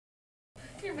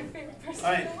You're my favorite person.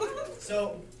 All right,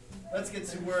 so let's get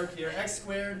to work here. X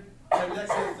squared times x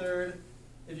to the third.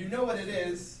 If you know what it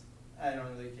is, I don't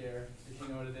really care if you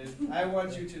know what it is. I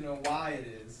want you to know why it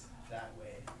is that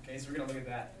way. Okay, so we're going to look at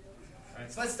that. All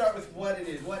right, so let's start with what it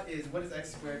is. What is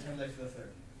x squared times x to the third?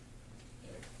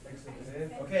 X to the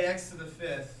fifth. Okay, x to the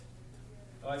fifth.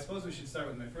 Oh, I suppose we should start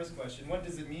with my first question. What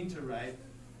does it mean to write?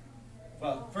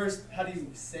 Well, first, how do you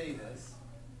say this?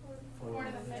 4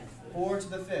 to the 5th. 4 to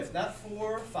the 5th, not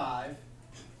 4, 5.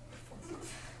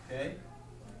 Okay?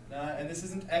 And this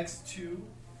isn't x2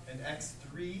 and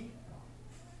x3.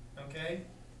 Okay?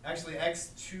 Actually,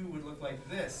 x2 would look like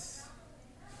this.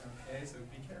 Okay, so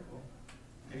be careful.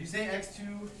 If you say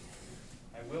x2,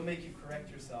 I will make you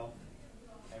correct yourself.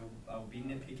 I'll be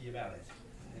nitpicky about it.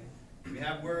 Okay? We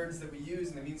have words that we use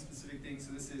and they mean specific things.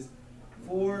 So this is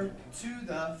 4 to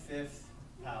the 5th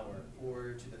power.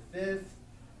 4 to the 5th.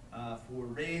 4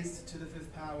 raised to the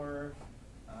 5th power,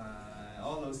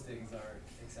 all those things are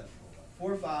acceptable.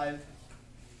 4, 5,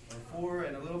 or 4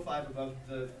 and a little 5 above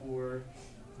the 4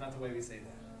 is not the way we say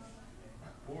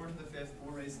that. 4 to the 5th,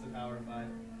 4 raised to the power of 5.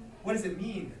 What does it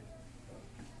mean?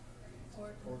 4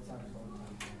 times 4 times.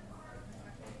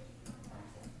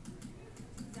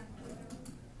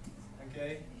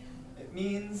 Okay, it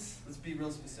means, let's be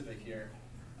real specific here,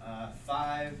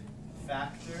 5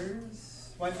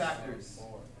 factors. Why factors?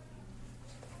 4.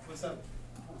 What's up?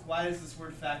 Why is this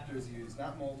word factors used?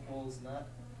 Not multiples, not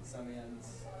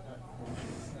summands, not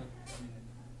quotients, not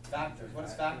factors. What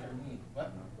does factor mean?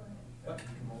 What? What? You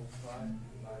can multiply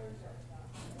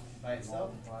By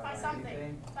itself? By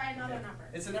something. By another number.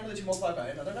 It's a number that you multiply by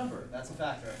another number. That's a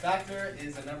factor. A factor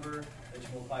is a number that you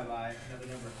multiply by another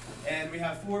number. And we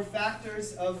have 4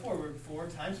 factors of 4. We're 4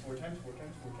 times 4 times 4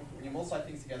 times 4 times 4. When you multiply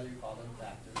things together, you call them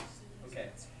factors. Okay.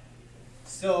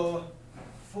 So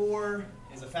 4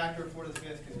 is a factor of 4 to the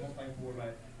 5th because you're multiplying 4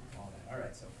 by all that. All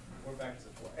right, so 4 factors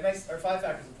of 4. Or 5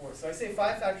 factors of 4. So I say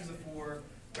 5 factors of 4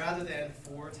 rather than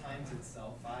 4 times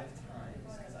itself, 5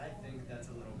 times, because I think that's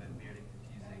a little bit weird and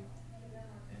confusing.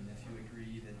 And if you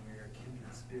agree, then we're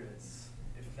kindred spirits.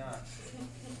 If not,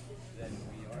 then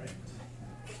we aren't.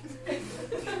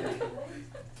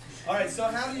 All right, so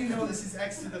how do you know this is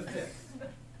x to the 5th?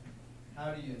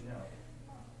 How do you know?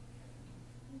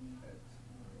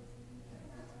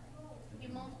 You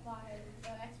multiply the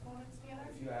exponents together?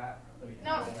 If you add.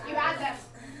 No, you add them.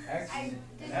 X. I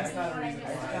didn't That's finish not a what I reason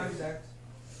just X why. said. times X.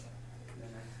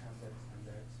 Then X times X times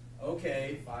X.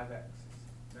 Okay, 5X.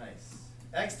 nice.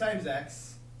 X times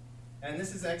x, and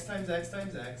this is x times x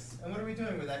times x. And what are we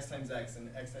doing with x times x and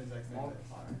x times x times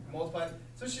Multiply. x? Multiply.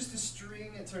 So it's just a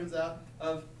string, it turns out,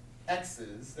 of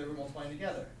x's that we're multiplying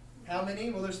together. How many?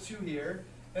 Well, there's 2 here.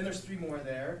 Then there's 3 more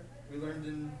there. We learned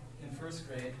in first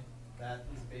grade that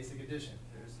is basic addition.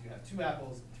 You have 2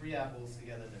 apples, 3 apples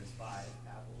together, there's 5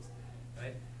 apples,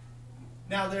 right?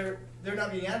 Now they're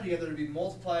not being added together, they're being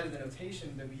multiplied, and the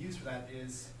notation that we use for that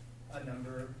is a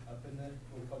number up in the,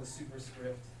 what we call the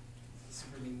superscript.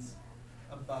 Super means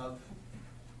above.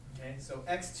 Okay, so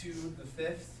x to the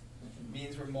 5th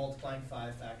means we're multiplying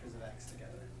 5 factors of x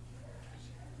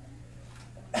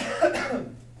together.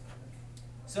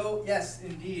 So yes,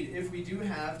 indeed, if we do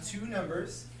have 2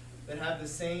 numbers that have the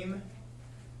same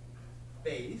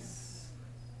base,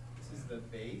 this is the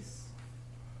base,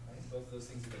 right? Both of those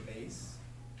things are the base,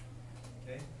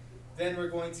 okay? Then we're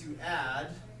going to add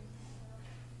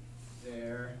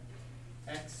their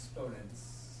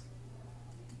exponents,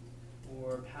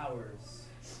 or powers.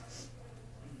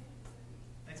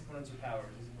 Exponents or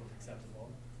powers is both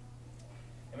acceptable.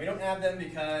 And we don't add them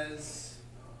because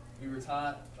we were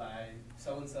taught by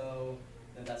so-and-so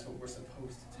that that's what we're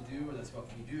supposed to do, or that's what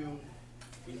we do.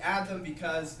 We add them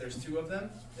because there's 2 of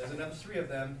them, there's another 3 of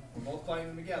them, we're multiplying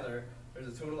them together, there's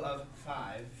a total of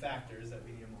 5 factors that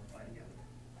we need to multiply together.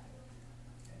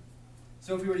 Okay.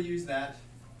 So if we were to use that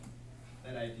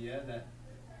idea, that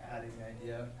adding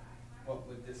idea, what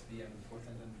would this be? Under the 4th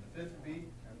and under the 5th would be?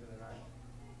 Under the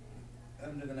 9th.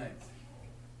 Under the 9th.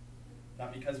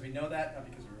 Not because we know that, not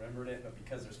because we remembered it, but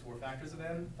because there's 4 factors of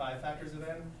n, 5 factors of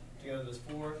n. Together there's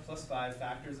 4 plus 5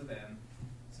 factors of n,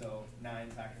 so 9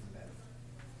 factors of n.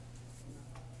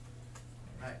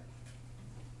 Right.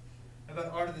 How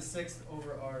about r to the 6th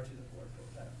over r to the 4th? What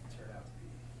would that turn out to be?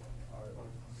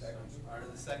 R to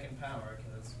the 2nd power. Okay,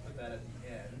 let's put that at the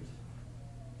end.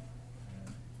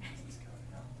 This is coming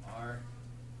now. R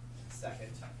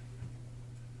second.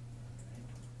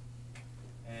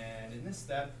 And in this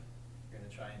step, we're going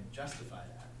to try and justify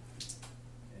that.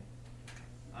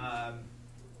 Okay.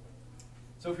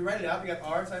 So if we write it out, we got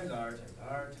r times r times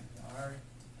r times r,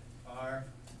 r,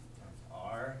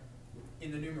 r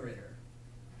in the numerator,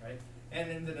 right? And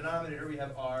in the denominator, we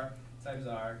have r times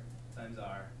r times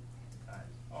r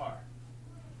times r.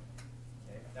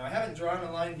 Okay. Now, I haven't drawn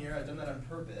a line here. I've done that on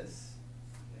purpose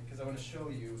because I want to show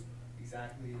you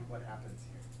exactly what happens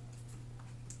here.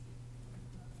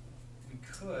 We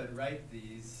could write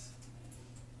these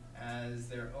as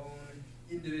their own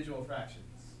individual fractions.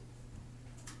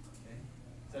 Okay.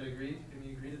 Does that agree? Can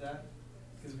we agree to that?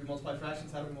 Because if we multiply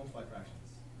fractions, how do we multiply fractions?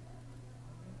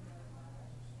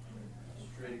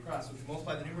 Straight across. So if we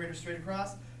multiply the numerator straight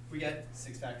across, we get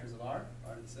 6 factors of r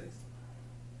to the 6th.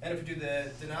 And if we do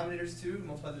the denominators too,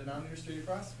 multiply the denominator straight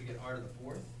across, we get r to the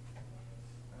 4th.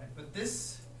 Right? But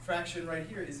this fraction right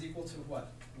here is equal to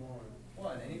what?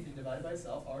 1. Anything divided by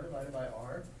itself, r divided by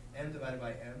r, m divided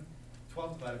by m,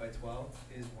 12 divided by 12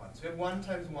 is 1. So we have 1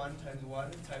 times 1 times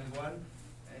 1 times 1,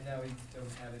 and now we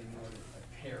don't have any more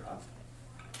to pair up.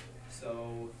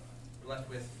 So we're left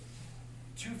with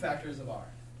 2 factors of r.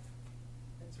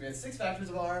 So we had 6 factors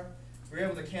of r. We were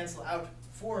able to cancel out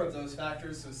 4 of those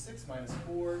factors, so 6 minus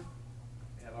 4, we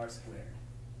have r squared.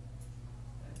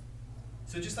 Okay.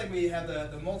 So just like we have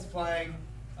the multiplying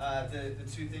the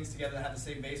two things together that have the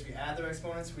same base, we add their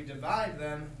exponents, we divide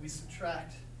them, we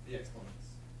subtract the exponents.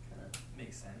 Kind of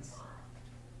makes sense.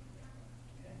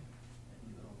 Okay,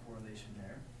 any little correlation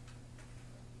there.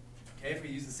 Okay, if we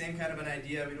use the same kind of an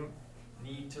idea, we don't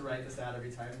need to write this out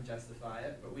every time and justify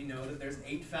it, but we know that there's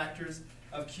 8 factors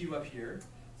of q up here,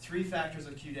 3 factors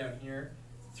of q down here.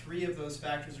 3 of those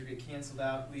factors are going to get canceled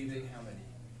out, leaving how many?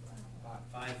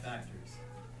 5 factors.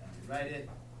 And we write it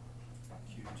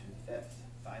q to the 5th.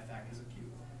 5 factors of q.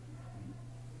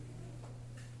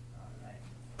 All right.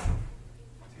 So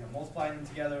you have multiplying them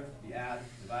together, we add,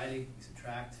 dividing, we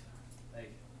subtract.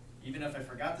 Like, even if I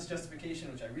forgot this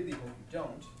justification, which I really hope you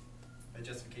don't, by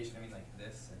justification I mean like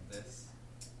this and this.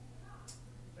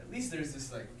 But at least there's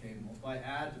this like, okay, multiply,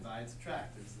 add, divide,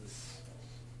 subtract. There's this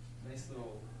nice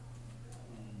little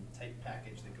tight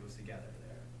package that goes together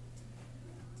there.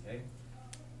 Okay?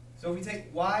 So if we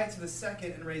take y to the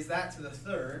 2nd and raise that to the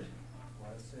 3rd, Y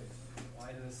to 6.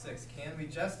 y to the 6th, can we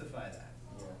justify that?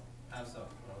 Yeah. How so?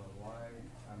 Y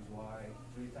times y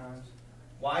 3 times.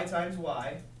 Y times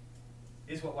y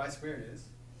is what y squared is.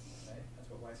 Right? That's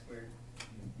what y squared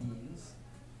means.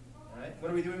 All right?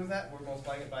 What are we doing with that? We're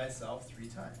multiplying it by itself 3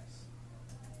 times.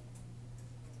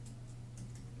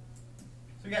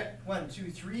 So we got 1, 2,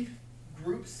 3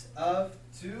 groups of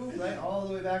 2, right? All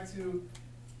the way back to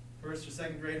 1st or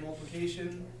 2nd grade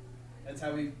multiplication. That's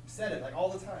how we said it, like all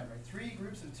the time, right? 3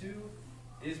 groups of 2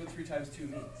 is what 3 times 2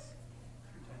 means. 3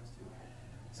 times 2.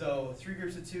 So 3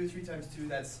 groups of 2, 3 times 2,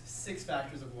 that's 6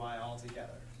 factors of y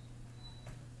altogether.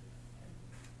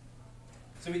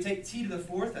 So we take t to the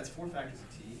 4th, that's 4 factors of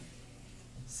t,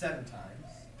 7 times.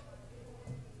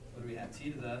 What do we have? T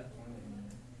to the...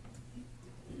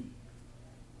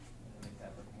 Make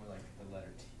that look more like the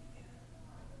letter T.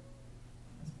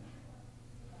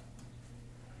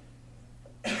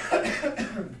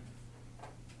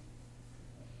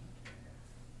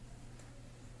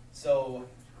 So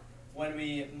when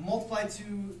we multiply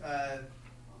two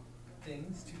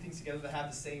things together that have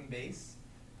the same base,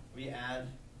 we add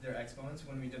their exponents.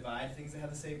 When we divide things that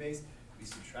have the same base, we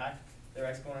subtract their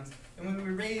exponents. And when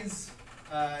we raise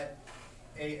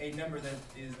a number that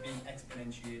is being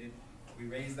exponentiated, we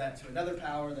raise that to another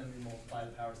power, then we multiply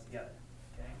the powers together.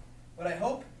 Okay? What I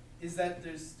hope is that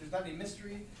there's not any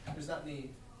mystery, there's not any,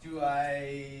 do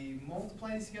I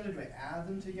multiply these together, do I add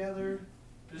them together?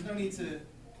 There's no need to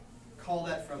call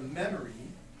that from memory.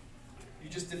 You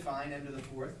just define m to the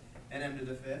 4th and m to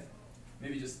the 5th.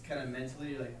 Maybe just kind of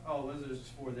mentally, you're like, oh, well, there's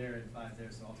 4 there and 5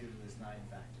 there, so altogether there's 9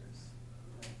 factors.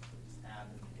 Okay? Just add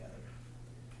them together.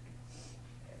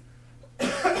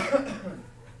 Okay.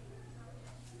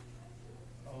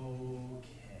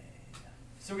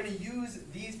 So we're going to use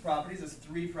these properties as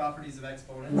 3 properties of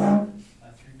exponents,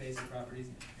 3 basic properties,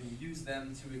 and use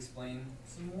them to explain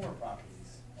some more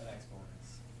properties of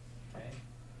exponents. Okay?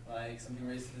 Like something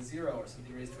raised to the 0 or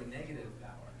something raised to a negative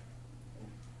power.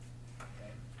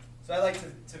 Okay? So I like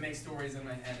to make stories in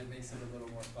my head. It makes it a little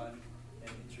more fun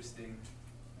and interesting.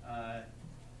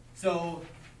 So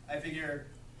I figure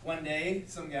one day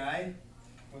some guy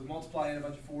was multiplying a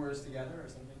bunch of 4s together or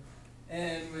something,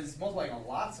 and was multiplying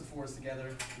lots of 4s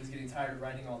together. He was getting tired of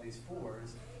writing all these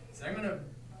 4s. So I'm going to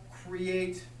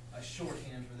create a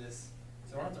shorthand for this,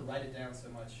 so I don't have to write it down so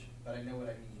much, but I know what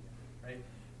I need, right?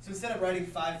 So instead of writing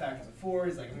 5 factors of 4,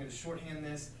 he's like, I'm going to shorthand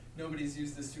this. Nobody's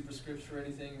used this superscript for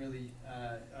anything really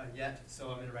yet, so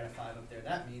I'm going to write a 5 up there.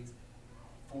 That means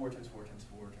 4 times 4 times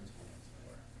 4 times 4 times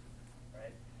 4,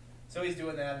 right? So he's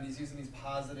doing that, and he's using these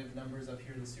positive numbers up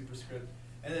here in the superscript.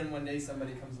 And then one day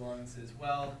somebody comes along and says,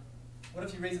 well, What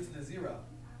if you raise it to the 0?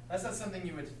 That's not something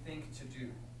you would think to do,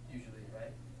 usually,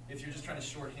 right? If you're just trying to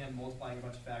shorthand multiplying a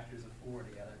bunch of factors of 4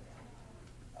 together.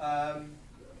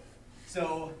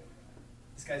 So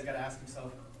this guy's got to ask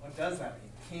himself, what does that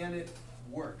mean? Can it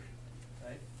work,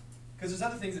 right? Because there's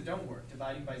other things that don't work.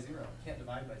 Dividing by 0. You can't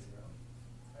divide by 0,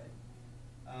 right?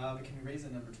 But can we raise a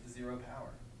number to the 0 power?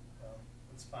 Well,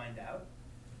 let's find out.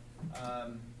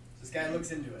 So this guy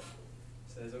looks into it.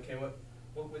 Says, okay, what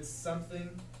would something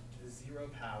to the 0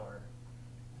 power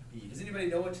be? Does anybody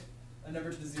know what a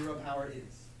number to the 0 power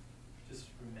is? Just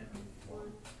remember.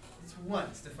 1. It's 1.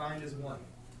 It's defined as 1. Okay.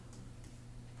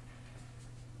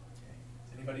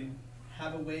 Does anybody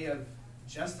have a way of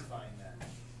justifying that?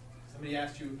 Somebody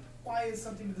asked you, why is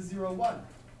something to the 0 1?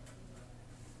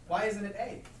 Why isn't it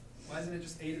a? Why isn't it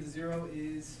just a to the 0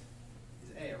 is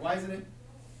a? Or why isn't it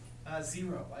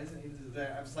 0? Why isn't it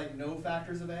there? It's like no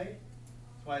factors of a.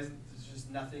 So why isn't it just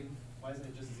nothing? Why isn't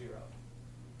it just 0?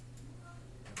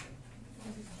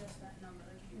 Because it's just that number.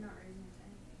 You're not raising it to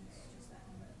anything. It's just that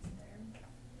number that's there.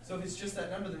 So if it's just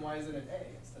that number, then why isn't it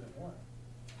a instead of 1?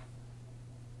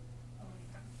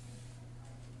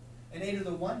 And a to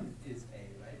the 1 is a,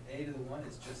 right? A to the 1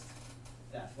 is just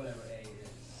that, whatever a is.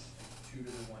 2 to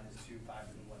the 1 is 2, 5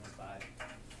 to the 1 is 5.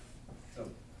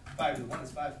 So 5 to the 1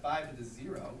 is 5, 5 to the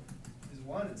 0 is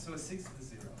 1, and so is 6 to the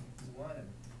 0 is 1, and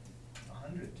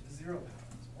 100 to the 0 power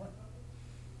is 1.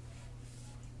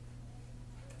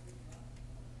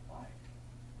 Why?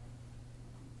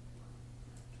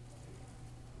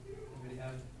 Anybody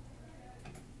have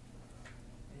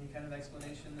any kind of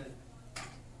explanation that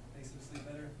makes them sleep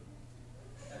better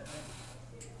at night?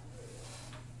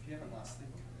 If you haven't lost sleep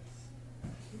over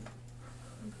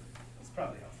this, it's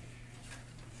probably healthy.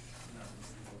 Not lose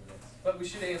sleep over this. But we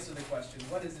should answer the question,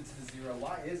 what is it to the 0?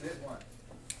 Why is it 1?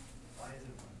 Why is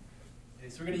it 1? Okay,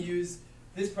 so we're going to use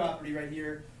this property right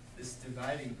here, this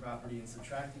dividing property and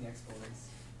subtracting exponents,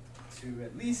 to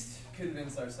at least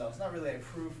convince ourselves. Not really a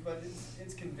proof, but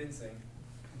it's convincing.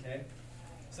 Okay?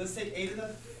 So let's take a to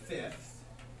the 5th.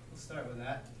 We'll start with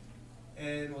that.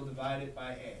 And we'll divide it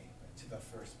by a to the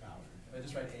first power. If I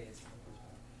just write a, it's to the first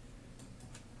power.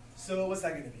 So what's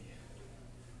that going to be?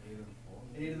 A to the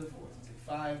 4th. A to the 4th. We'll take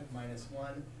 5 minus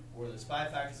 1, or there's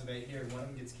 5 factors of a here. One of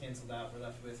them gets canceled out. We're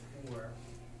left with 4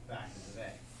 factors of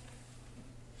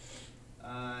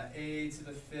a. A to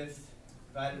the 5th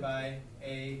divided by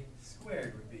a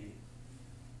squared would be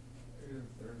A to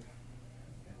the 3rd.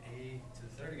 a to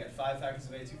the 3rd. We got 5 factors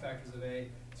of a, 2 factors of a,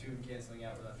 2 of them canceling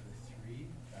out. We're left with 3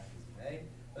 factors of a.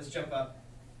 Let's jump up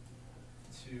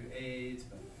to a to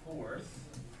the 4th.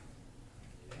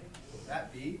 Okay. What would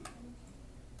that be?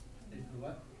 A to the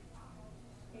what?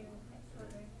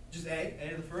 Just a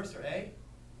to the 1st, or a?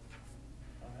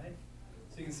 All right.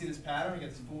 So you can see this pattern. We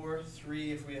get 4,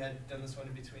 3. If we had done this one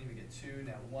in between, we get 2,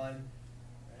 now 1. All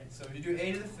right. So if you do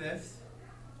a to the 5th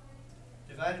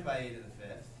divided by a to the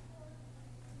 5th,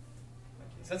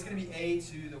 okay, so that's going to be a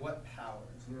to the what power?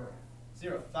 0.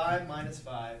 0. 5 minus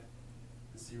 5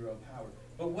 is 0 power.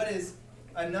 But what is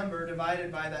a number divided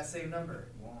by that same number?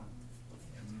 1.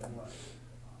 1.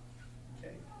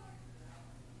 Okay.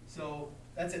 So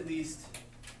that's at least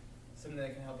something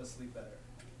that can help us sleep better.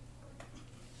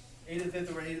 A to the 5th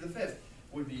over a to the 5th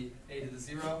would be a to the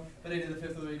 0, but a to the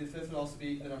 5th over a to the 5th would also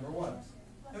be the number 1.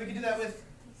 And we can do that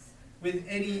with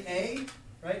any a,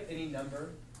 right? Any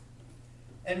number.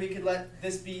 And we could let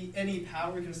this be any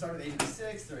power. We can start with a to the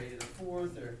 6th or a to the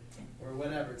 4th or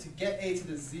whatever. To get a to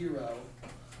the 0,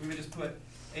 we would just put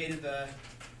a to the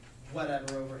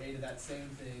whatever over a to that same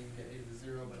thing, get a to the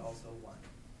 0, but also 1.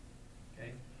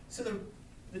 Okay? So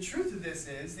the truth of this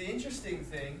is, the interesting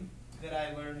thing that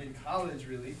I learned in college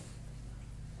really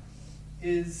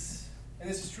is, and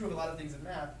this is true of a lot of things in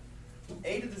math,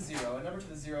 a to the 0, a number to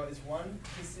the 0 is 1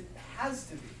 because it has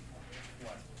to be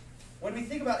 1. When we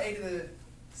think about a to the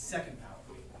 2nd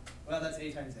power, well, that's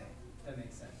a times a. That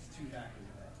makes sense. 2 factors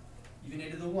of a. Even a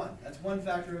to the 1. That's 1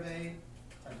 factor of a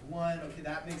times 1. Okay,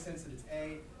 that makes sense that it's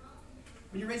a.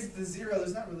 When you raise it to the 0,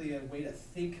 there's not really a way to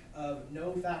think of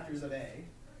no factors of a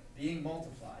being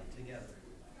multiplied together.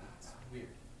 It's weird.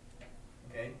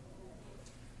 Okay?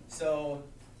 So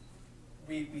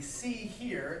we see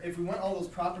here, if we want all those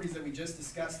properties that we just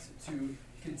discussed to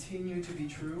continue to be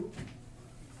true,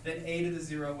 then a to the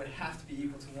 0 would have to be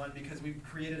equal to 1 because we've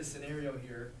created a scenario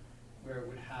here where it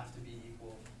would have to be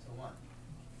equal to 1.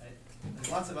 Right? There's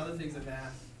lots of other things in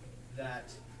math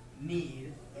that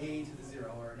need a to the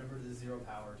 0 or a number to the 0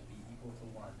 power to be equal to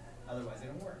 1. Otherwise, they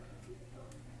don't work.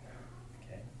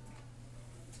 Okay?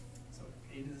 So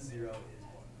a to the 0 is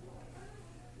 1.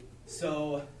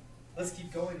 So let's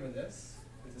keep going with this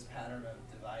pattern of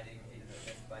dividing a to the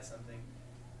fifth by something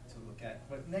to look at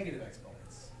what negative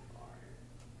exponents are.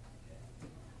 Okay.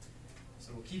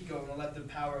 So we'll keep going. We'll let the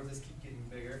power of this keep getting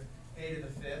bigger. A to the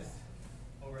fifth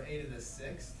over a to the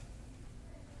sixth.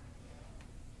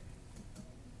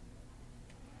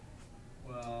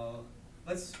 Well,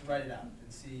 let's write it out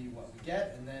and see what we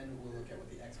get, and then we'll look at what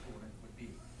the exponent would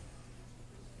be.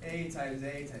 A times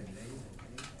A times A times A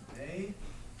times A.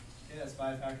 Okay, that's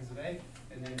 5 factors of A.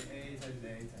 And then A times A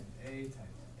times A times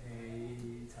A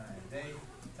times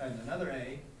A times another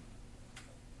A.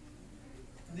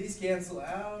 These cancel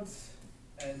out,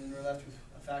 and we're left with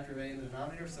a factor of A in the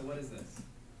denominator. So what is this?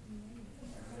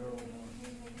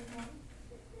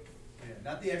 Yeah,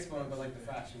 not the exponent, but like the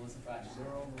fraction. What's the fraction?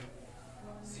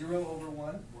 0 over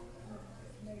 1.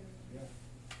 Yeah.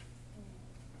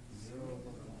 0 over 1.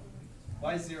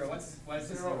 Why 0? Why is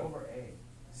this 0? 0 over A.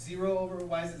 0 over,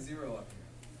 why is it 0 up here?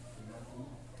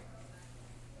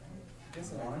 I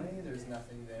guess in One. A there's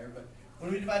nothing there, but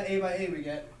when we divide A by A we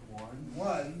get 1. 1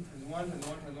 times 1 times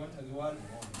 1 times 1 times 1.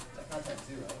 Not times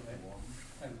 0, okay?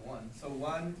 Times 1. So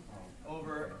 1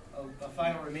 over a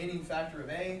final remaining factor of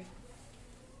A.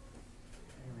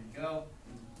 There we go.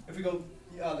 If we go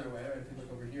the other way, right, if we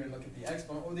look over here and look at the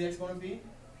exponent, what would the exponent be?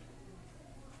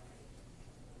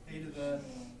 A to the,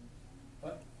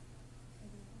 what?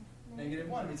 Negative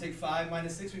 1. We take 5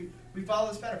 minus 6. We follow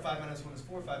this pattern. 5 minus 1 is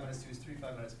 4. 5 minus 2 is 3.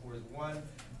 5 minus 4 is 1.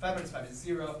 5 minus 5 is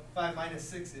 0. 5 minus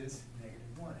 6 is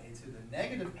negative 1. A to the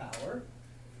negative power.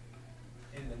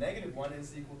 A to the negative 1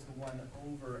 is equal to 1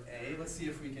 over A. Let's see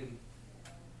if we can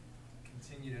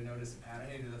continue to notice a pattern.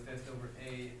 A to the fifth over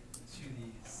A to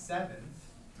the seventh.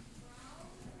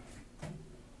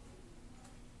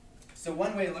 So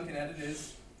one way of looking at it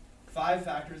is 5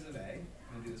 factors of A. I'm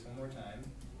going to do this one more time.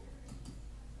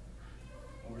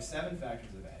 Over 7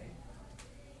 factors of A.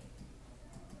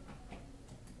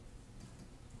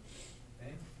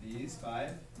 Okay, these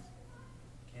 5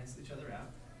 cancel each other out.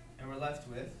 And we're left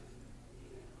with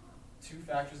 2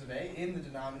 factors of A in the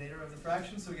denominator of the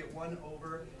fraction. So we get 1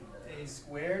 over A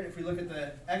squared. If we look at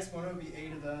the exponent, it would be A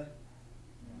to the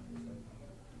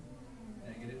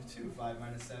negative 2. 5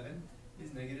 minus 7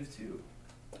 is negative 2.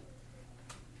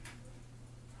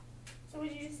 So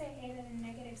would you just say a to the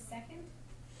negative second?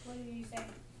 What did you say?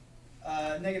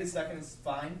 Negative second is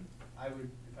fine. I would,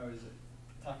 if I was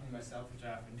talking to myself, which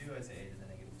I often do, I'd say a to the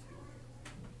negative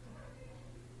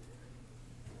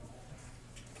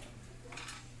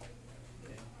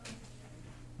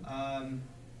 2. Okay.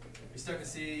 We start to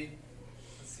see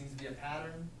what seems to be a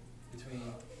pattern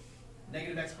between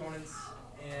negative exponents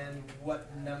and what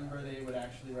number they would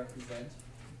actually represent.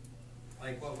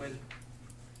 Like what would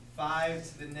 5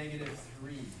 to the negative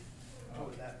 3, what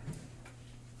would that be?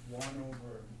 1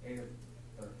 over A to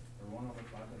the third. Or 1 over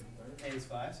 5 to the third. A is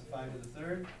 5, so 5 to the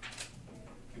third.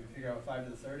 Can we figure out what 5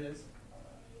 to the third is?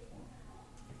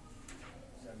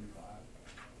 75.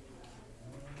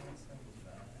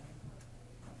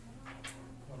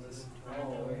 Well, this is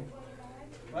Oh, wait.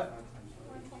 what?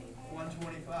 125.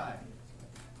 125.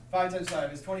 5 times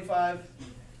 5 is 25.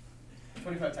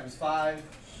 25 times 5.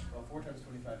 Well, 4 times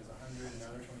 25 is 100.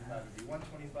 Another 25 would be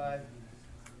 125.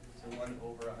 So 1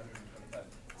 over 125.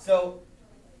 So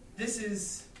this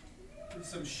is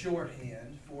some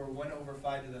shorthand for 1 over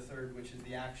 5 to the third, which is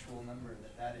the actual number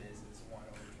that is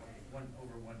 1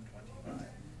 over 125.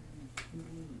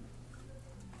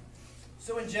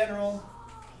 So in general,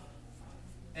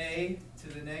 A to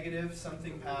the negative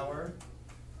something power.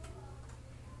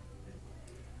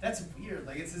 That's weird.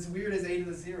 Like it's as weird as A to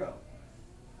the 0.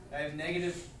 I have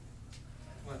negative,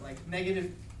 what, like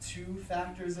negative 2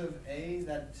 factors of A?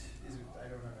 That is, I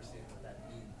don't understand what that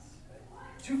means.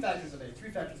 Right? 2 factors of A, 3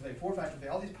 factors of A, 4 factors of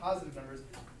A, all these positive numbers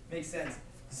make sense.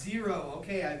 0,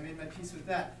 okay, I've made my peace with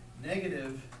that.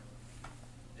 Negative,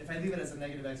 if I leave it as a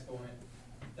negative exponent,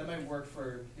 that might work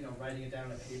for, you know, writing it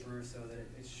down on paper so that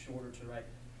it's shorter to write.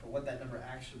 But what that number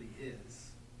actually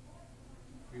is,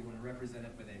 we want to represent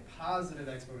it with a positive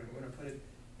exponent. We want to put it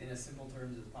in as simple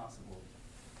terms as possible.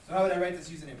 So how would I write this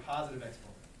using a positive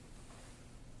exponent?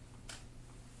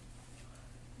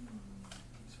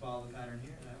 Just follow the pattern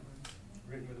here. That one.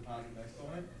 Written with a positive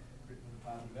exponent, written with a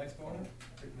positive exponent,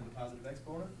 written with a positive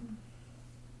exponent.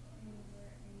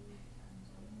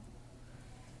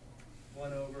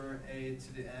 1 over A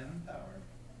to the m power.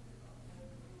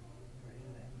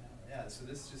 Yeah, so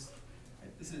this just,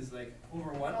 this is like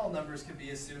over 1. All numbers can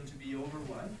be assumed to be over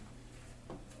 1.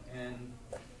 And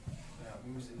now it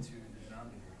moves into the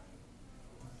denominator.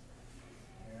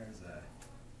 There's a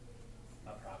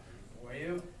property for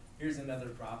you. Here's another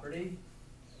property.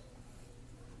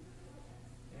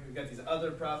 And we've got these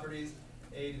other properties.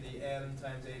 A to the m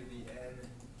times A to the n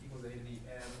equals a to the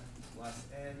m plus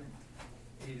n.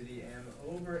 A to the m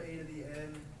over a to the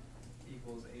n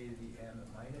equals a to the m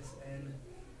minus n.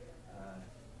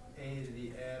 A to the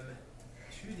m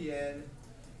to the n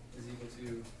is equal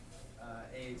to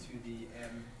a to the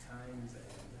m times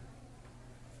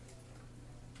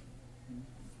n.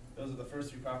 Those are the first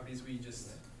three properties we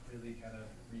just really kind of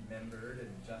remembered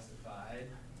and justified.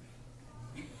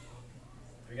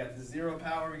 We got the zero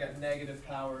power, we got negative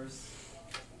powers.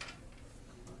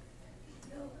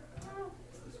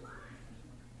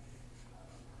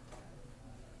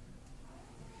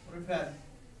 What if that,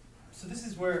 so this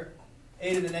is where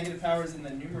a to the negative power is in the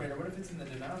numerator. What if it's in the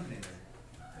denominator?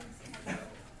 What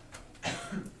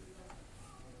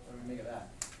do we make of that?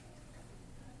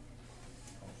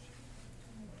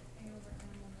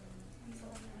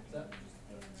 What's that?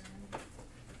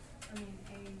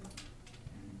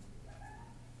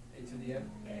 A to the m?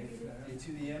 A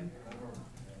to the m?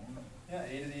 Yeah,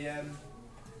 a to the m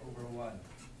over 1.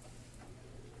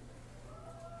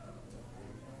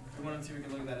 If we wanted to, we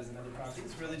could look at that as another property.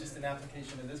 It's really just an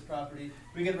application of this property.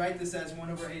 We could write this as 1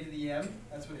 over a to the m.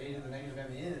 That's what a to the negative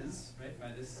m is, right,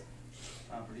 by this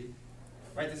property.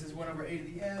 Write this as 1 over a to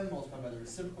the m, multiplied by the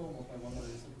reciprocal, multiply 1 by the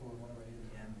reciprocal, and 1 over a to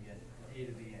the m, we get a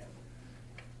to the m.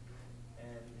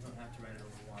 And you don't have to write it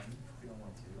over 1 if you don't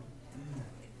want to.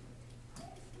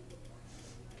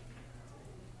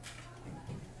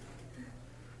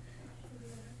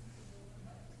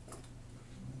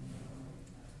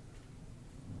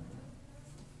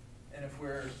 And if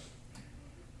we're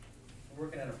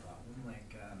working at a problem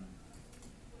like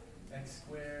x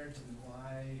squared to the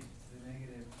y to the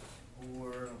negative 4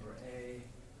 over a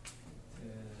to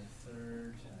the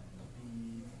third times b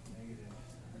negative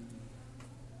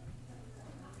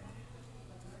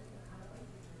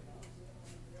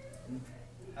 3.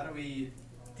 How do we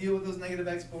deal with those negative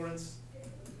exponents?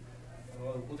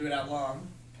 Well, we'll do it out long,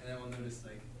 and then we'll notice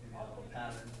like maybe a little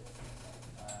pattern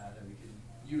that we can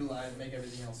utilize, make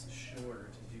everything else shorter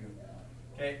to do.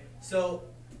 Okay, so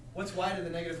what's y to the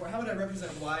negative 4? How would I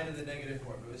represent y to the negative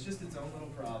 4? But it's just its own little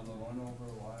problem. 1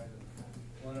 over y to the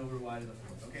 4th. 1 over y to the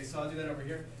 4th. Okay, so I'll do that over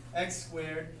here. X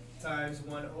squared times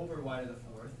 1 over y to the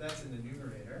 4th. That's in the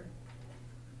numerator.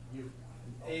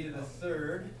 A to the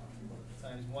third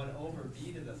times 1 over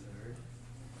b to the third.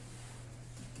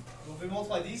 Well, if we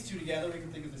multiply these two together, we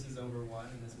can think of this as over 1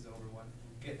 and this is over 1.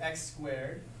 We get x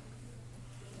squared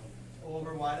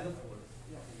over y to the 4th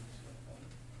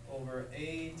over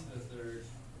a to the third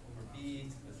over b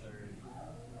to the third.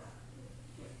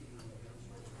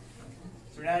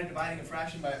 So we're now dividing a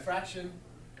fraction by a fraction,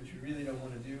 which we really don't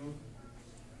want to do.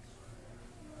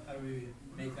 How do we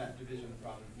make that division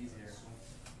problem easier?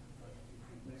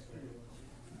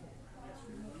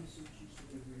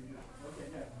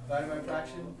 Divide by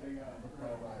fraction.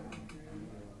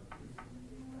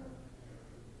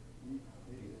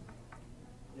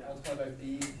 Multiply by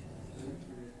b.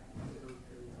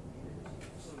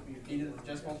 B to the,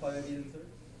 just multiply by b to the third.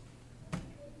 If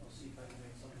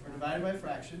we're divided by a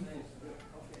fraction,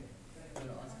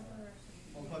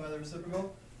 multiply by the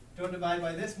reciprocal. Don't divide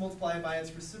by this, multiply by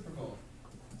its reciprocal.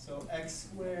 So x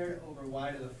squared over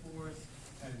y to the 4th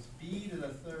times b to the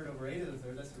third over a to the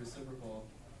third. That's the reciprocal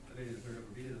of a to the third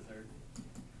over b to the third.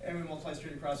 And we multiply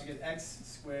straight across, we get x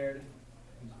squared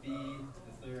times b to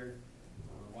the third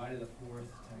over y to the 4th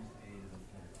times a to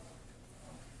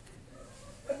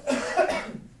the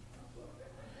third.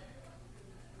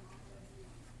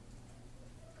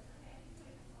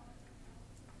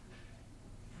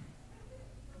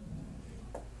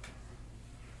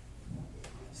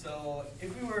 So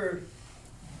if we were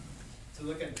to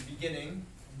look at the beginning,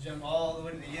 jump all the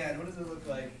way to the end, what does it look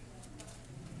like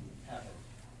happen?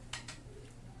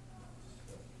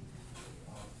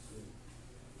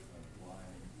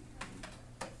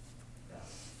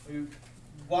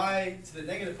 Y to the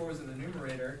negative 4 is in the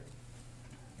numerator.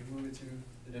 We move it to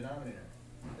the denominator.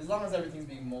 As long as everything's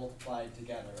being multiplied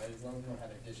together, right? As long as we don't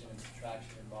have addition and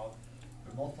subtraction involved,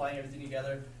 we're multiplying everything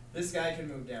together. This guy can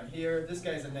move down here. This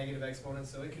guy is a negative exponent,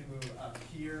 so it can move up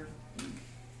here. Okay.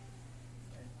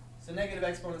 So negative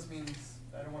exponents means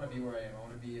I don't want to be where I am. I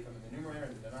want to be, if I'm in the numerator,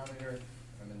 in the denominator. If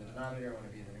I'm in the denominator, I want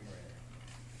to be in the numerator.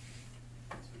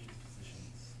 Switches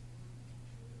positions.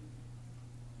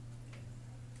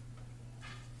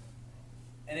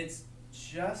 And it's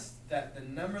just that the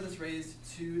number that's raised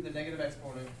to the negative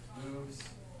exponent moves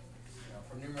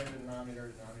from numerator to denominator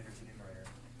to denominator to numerator.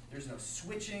 There's no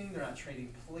switching. They're not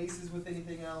trading places with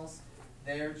anything else.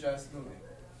 They're just moving.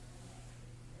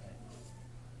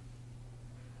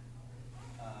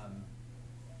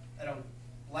 I don't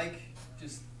like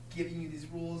just giving you these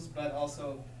rules, but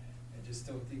also just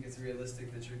don't think it's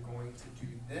realistic that you're going to do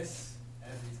this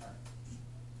every time.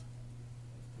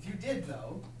 If you did,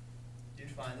 though, you'd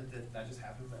find that that just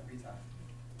happens every time.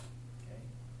 Okay?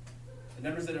 The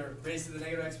numbers that are raised to the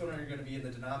negative exponent are going to be in the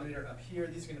denominator up here.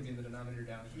 These are going to be in the denominator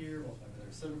down here. Multiply by the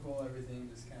reciprocal, everything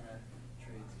just kind of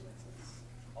trades places.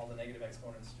 All the negative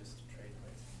exponents just trade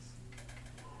places.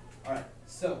 All right,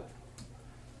 so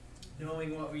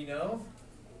knowing what we know,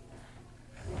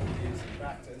 do some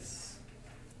practice.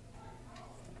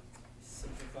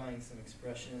 Simplifying some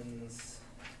expressions.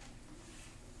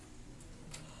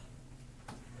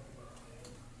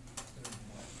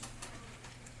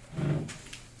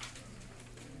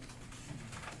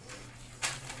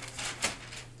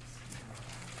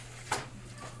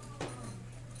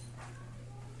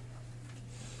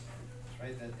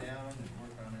 Write that down and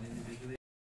work on it individually.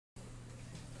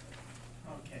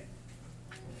 Okay.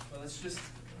 Well, let's just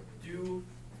do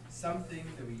something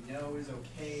that we know is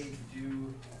okay to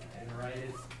do and write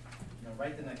it.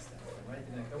 Write the next step. Write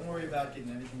the next. Don't worry about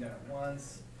getting everything done at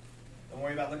once. Don't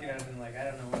worry about looking at it and like, I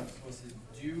don't know what I'm supposed to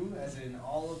do, as in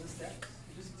all of the steps.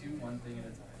 You just do one thing at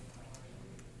a time.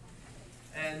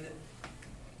 And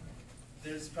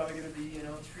there's probably going to be,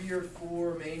 3 or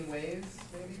 4 main ways,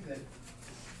 maybe, that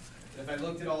if I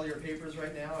looked at all your papers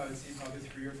right now, I would see probably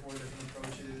 3 or 4 different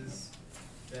approaches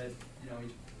that, you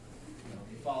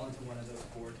fall into one of those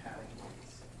 4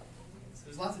 categories. So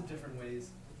there's lots of different ways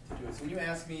to do it. So when you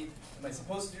ask me, am I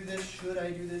supposed to do this? Should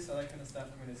I do this? All that kind of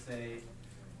stuff, I'm going to say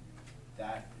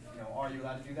that, are you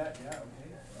allowed to do that? Yeah,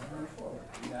 okay. I'll move forward.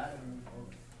 Do that and move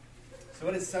forward. So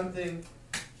what is something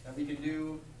that we can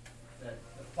do that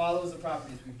follows the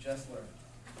properties we've just learned?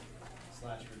 /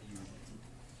 review.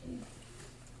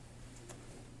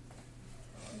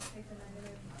 Let's take the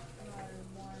negative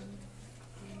 1,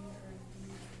 d or d to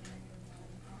the negative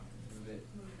 1.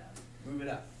 Move it up. Move it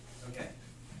up. Okay.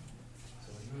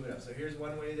 So we move it up. So here's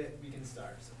one way that we can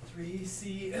start. So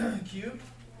 3c cubed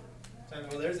times,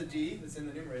 well, there's a d that's in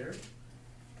the numerator,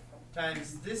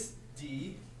 times this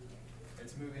d,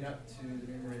 it's moving up to the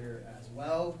numerator as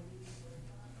well,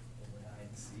 over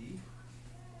 9c.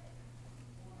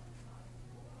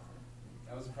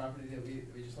 That was a property that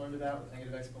we just learned about with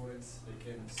negative exponents. They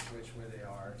can switch where they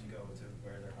are to go to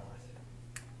where they're not.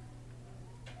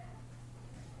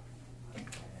 And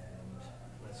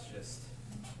let's just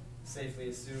safely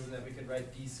assume that we could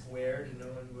write d squared and no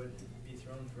one would be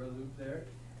thrown for a loop there.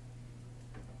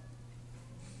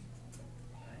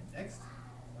 Next,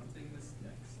 something that's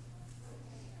next.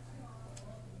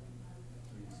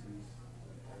 3c,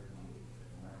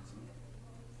 9c.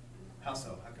 How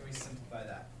so? How can we simplify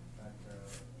that? Back to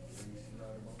 3c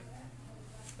variable.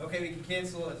 Okay, we can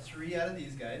cancel a 3 out of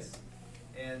these guys,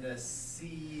 and a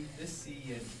c, this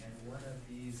c, and one of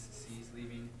these c's,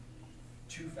 leaving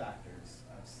 2 factors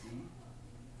of c,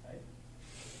 right?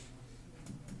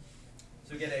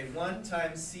 So we get a 1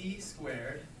 times c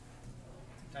squared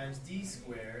times d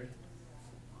squared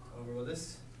over, well,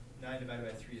 this 9 divided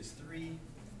by 3 is 3.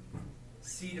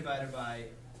 C divided by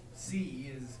c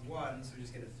is 1, so we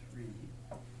just get a 3.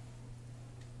 There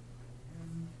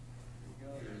we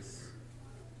go.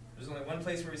 There's only one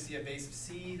place where we see a base of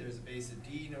c. There's a base of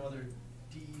d. No other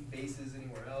d bases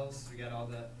anywhere else. We got all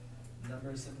the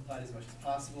numbers simplified as much as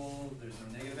possible. There's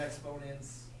no negative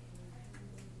exponents.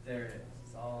 There it is.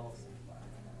 It's all simplified.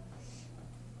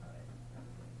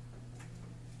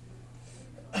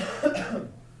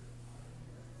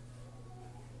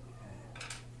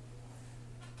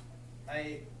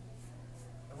 I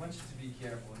want you to be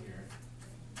careful here.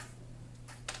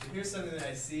 So here's something that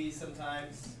I see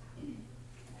sometimes, and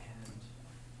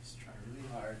just try really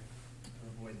hard to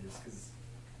avoid this, because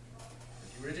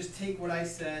if you were to just take what I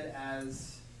said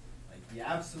as like the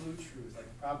absolute truth, like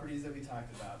the properties that we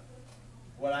talked about,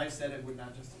 what I've said, it would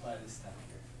not justify this step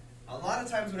here. A lot of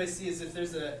times what I see is if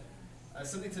there's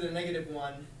something to the negative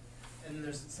 1, and then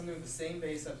there's something with the same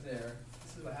base up there.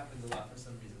 This is what happens a lot for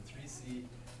some reason. 3c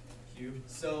cubed.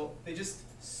 So they just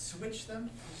switch them,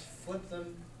 just flip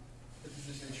them the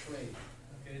position trade.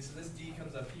 Okay, so this d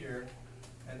comes up here,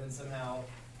 and then somehow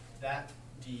that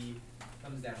d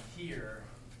comes down here.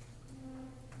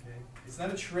 Okay, it's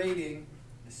not a trading,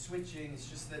 a switching. It's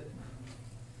just that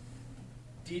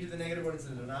d to the negative 1 is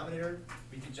the denominator.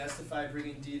 We could justify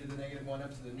bringing d to the negative 1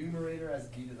 up to the numerator as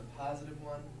d to the positive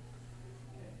 1.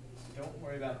 Don't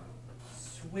worry about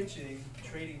switching,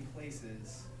 trading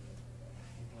places,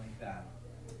 anything like that.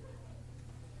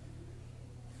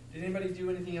 Did anybody do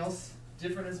anything else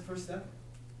different as a first step?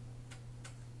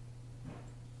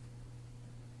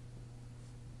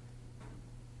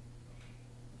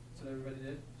 That's what everybody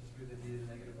did? Just move the d to the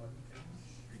negative 1? Okay.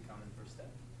 Pretty common first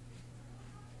step.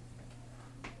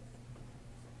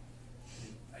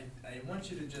 want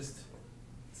you to just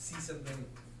see something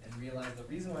and realize the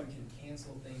reason why we can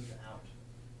cancel things out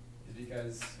is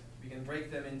because we can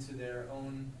break them into their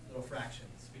own little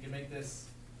fractions. We can make this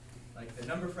like the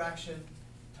number fraction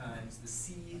times the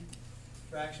c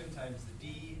fraction times the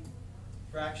d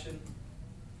fraction.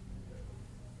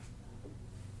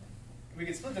 We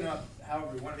can split them up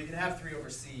however we want. We can have 3 over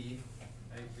c,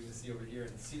 right? We can see over here,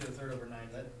 and c to the third over 9.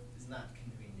 That is not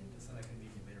convenient. It's not a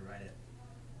convenient way to write it.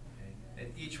 Okay?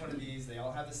 And each one of these, they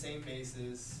all have the same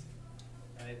bases,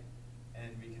 right?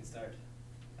 And we can start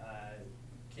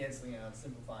canceling out,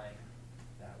 simplifying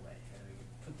that way, and we can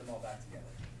put them all back together.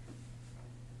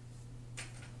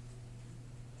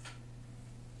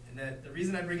 And that the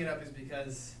reason I bring it up is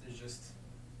because there's just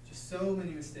so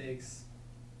many mistakes.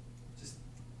 Just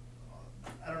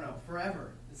I don't know,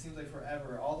 forever. It seems like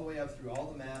forever, all the way up through all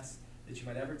the maths that you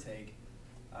might ever take.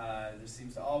 There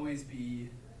seems to always be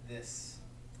this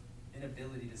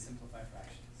inability to simplify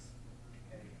fractions.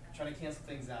 Okay, trying to cancel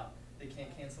things out. They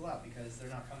can't cancel out because they're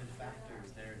not common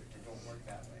factors. They don't work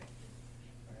that way.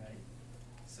 All right.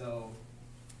 So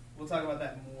we'll talk about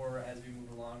that more as we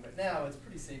move along. But now it's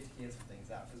pretty safe to cancel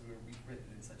things out because we've written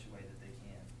it in such a way that they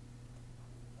can.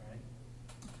 All right.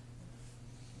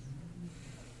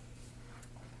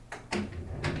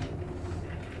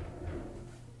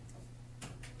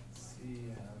 Let's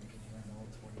see how we can run all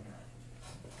 29.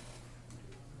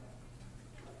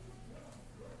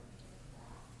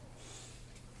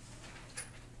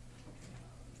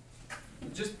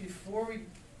 Just before we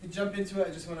jump into it,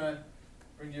 I just want to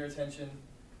bring to your attention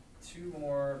 2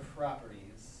 more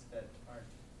properties that aren't,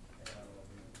 I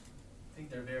think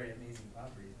they're very amazing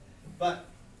properties. But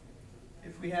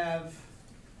if we have,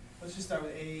 let's just start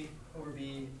with a over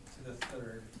b to the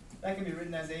third. That can be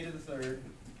written as a to the third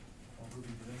over b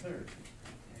to the third.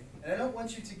 Okay? And I don't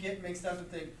want you to get mixed up and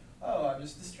think, oh, I'm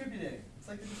just distributing. It's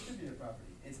like the distributive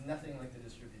property. It's nothing like the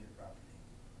distributive property.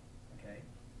 Okay?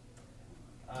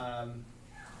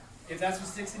 If that's what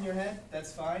sticks in your head,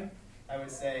 that's fine. I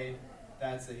would say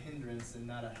that's a hindrance and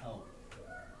not a help.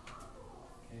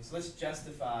 Okay, so let's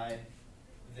justify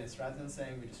this. Rather than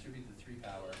saying we distribute the 3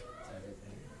 power to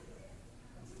everything,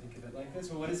 let's think of it like this.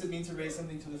 Well, what does it mean to raise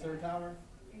something to the 3rd power?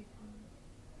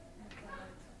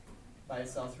 By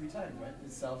itself 3 times, right?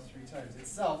 Itself 3 times.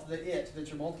 Itself, the it that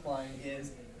you're multiplying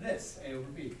is this, a over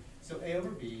b. So a over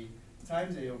b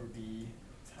times a over b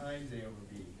times a over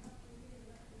b.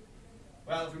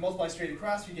 Well, if we multiply straight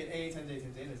across, we get a times a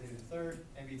times a, that's a to the third,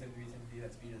 and b times b times b,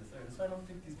 that's b to the third. So I don't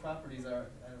think these properties are,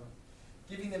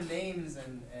 giving them names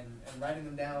and writing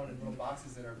them down in little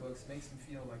boxes in our books makes them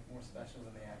feel like more special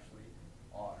than they actually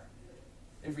are.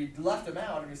 If we left them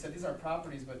out and we said these are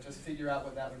properties, but just figure out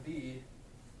what that would be,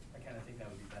 I kind of think that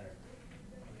would be better.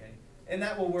 Okay, and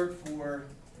that will work for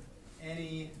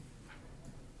anything,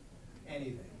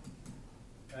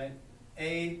 right?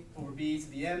 A over b to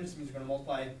the m just means we're going to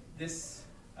multiply this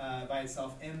by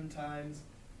itself m times,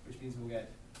 which means we'll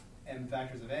get m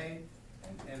factors of a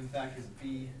and m factors of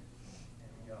b. There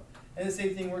we go. And the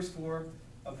same thing works for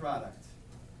a product.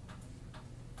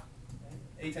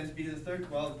 Okay. A times b to the third.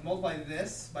 Well, multiply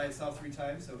this by itself 3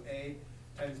 times, so a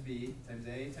times b times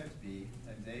a times b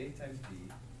times a times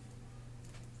b.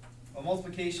 Well,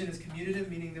 multiplication is commutative,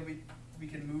 meaning that we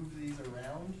can move these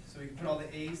around. So we can put all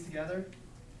the a's together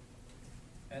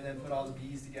and then put all the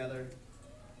b's together.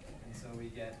 And so we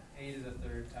get a to the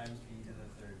third times b to the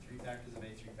third. 3 factors of a,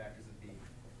 3 factors of b.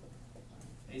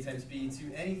 A times b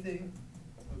to anything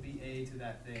would be a to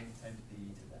that thing times b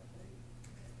to that thing.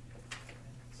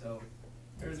 So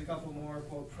there's a couple more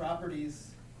quote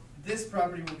properties. This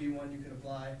property will be one you can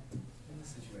apply in this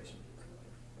situation.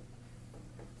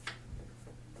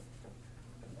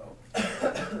 Oh.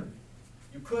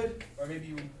 You could, or maybe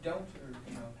you don't, or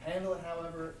handle it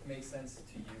however makes sense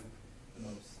to you the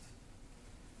most.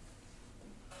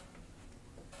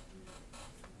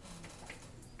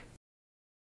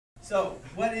 So,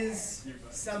 what is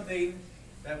something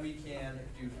that we can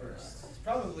do first? It's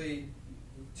probably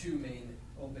 2 main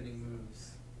opening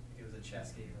moves. I think it was a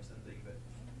chess game or something, but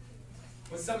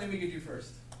what's something we could do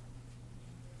first?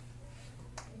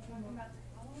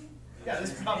 Yeah,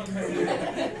 this problem.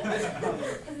 This problem.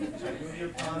 Try to move your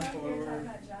pawn forward.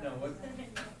 No,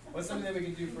 what's something that we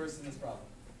can do first in this problem?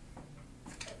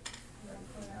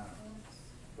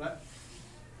 What?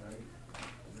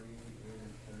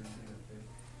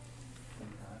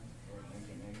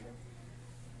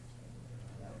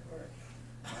 That would work.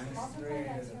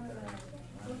 -3 is a third.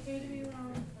 Okay to be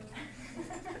wrong.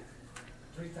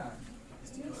 3 times.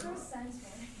 It makes no sense,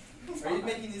 man. Are you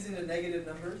making these into negative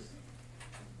numbers?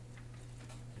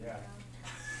 Yeah.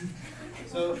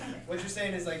 So what you're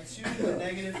saying is like 2 to the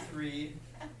negative 3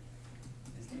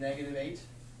 is negative 8?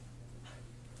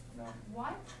 No.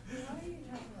 What? Why are you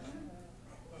talking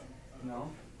about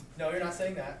No. No, you're not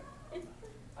saying that.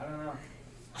 I don't know.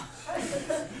 I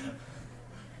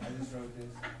just wrote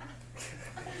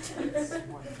this.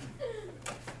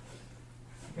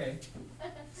 Okay.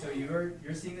 So you're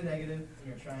seeing the negative and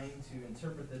you're trying to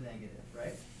interpret the negative,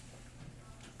 right?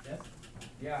 Yes?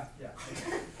 Yeah. Yeah.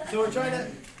 So we're trying to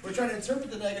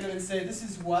interpret the negative and say this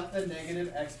is what the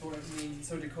negative exponent means.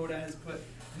 So Dakota has put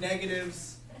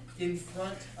negatives in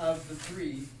front of the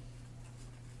 3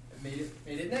 and made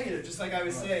it negative. Just like I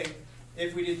was saying,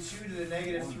 if we did 2 to the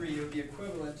negative 3, it would be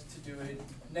equivalent to doing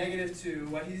negative 2,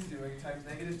 what he's doing, times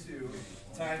negative 2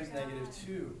 times negative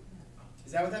 2.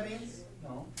 Is that what that means?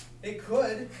 No. It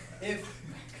could if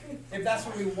that's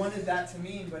what we wanted that to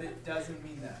mean, but it doesn't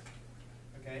mean that.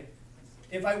 Okay?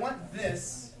 If I want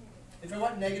this, if I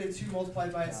want negative 2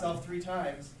 multiplied by itself 3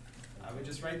 times, I would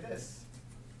just write this.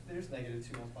 There's negative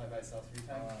 2 multiplied by itself 3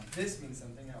 times. This means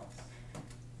something else.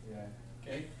 Yeah.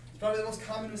 Okay? It's probably the most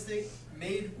common mistake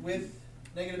made with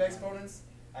negative exponents.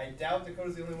 I doubt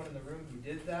Dakota's the only one in the room who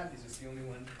did that. He's just the only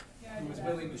one who was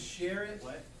willing to share it.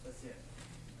 What? Let's see it.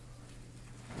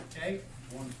 Okay?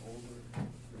 1 over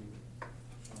 3.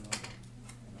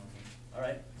 All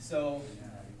right. So Yeah,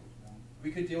 that equals 1.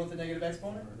 we could deal with the negative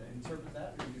exponent, interpret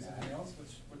that, we could do something else.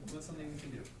 What's something we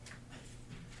can do?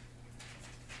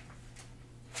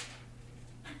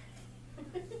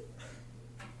 20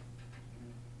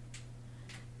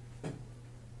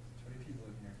 people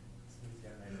in here. Somebody's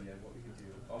got an idea of what we could do.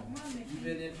 Come on, Mickey.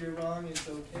 Even if you're wrong, it's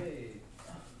okay.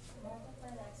 Multiply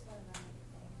the exponent on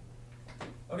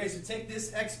everything. Okay, so take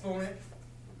this exponent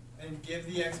and give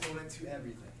the exponent to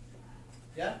everything.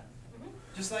 Yeah?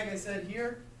 Just like I said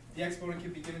here, the exponent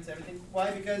can be given to everything.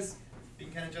 Why? Because we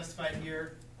can kind of justify it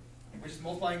here. We're just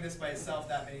multiplying this by itself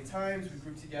that many times. We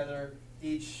group together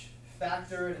each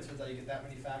factor, and it turns out you get that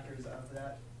many factors of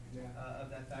that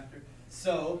factor.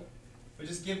 So we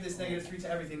just give this negative 3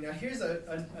 to everything. Now here's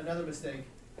another mistake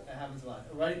that happens a lot.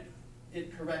 Write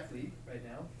it correctly right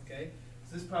now. Okay.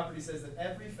 So this property says that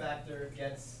every factor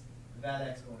gets that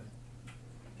exponent.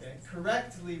 Okay.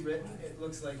 Correctly written, it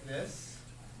looks like this.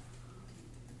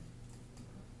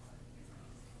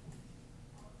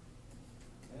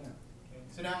 Yeah. Okay.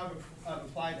 So now I've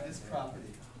applied this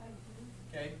property.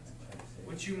 Okay.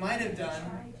 What you might have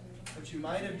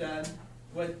done,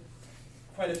 what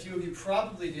quite a few of you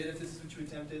probably did, if this is what you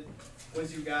attempted,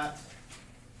 was you got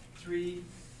 3a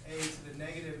to the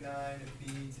negative 9 and b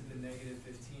to the negative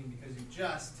 15 because you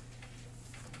just,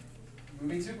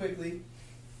 moving too quickly,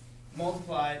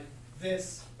 multiplied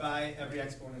this by every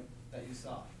exponent that you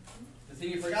saw. The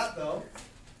thing you forgot, though,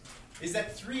 is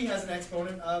that 3 has an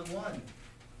exponent of 1.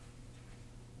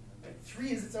 Right?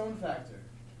 3 is its own factor.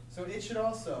 So it should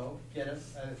also get an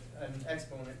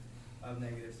exponent of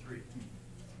negative 3.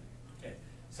 Okay,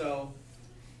 so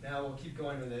now we'll keep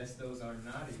going with this. Those are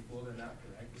not equal, they're not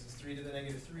correct. This is 3 to the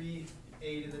negative 3,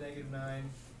 a to the negative 9,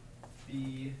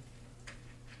 b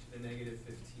to the negative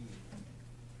 15.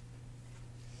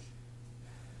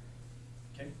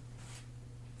 Okay?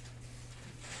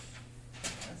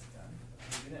 That's done.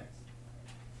 What do we do next?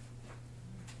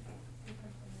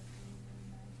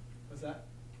 What's that?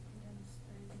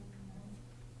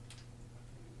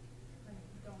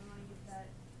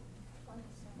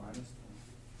 Minus 20.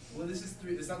 Well, this is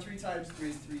 3. It's not 3 times 3,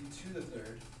 it's 3 to the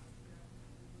third.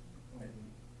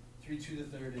 3 to the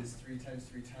third is 3 times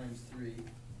 3 times 3.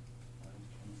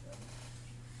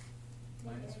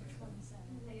 Minus 27. Minus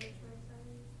 27. Negative 27.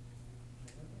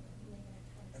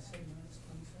 I said minus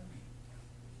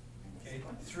 27. Okay,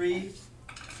 3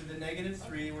 to the negative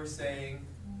 3, we're saying,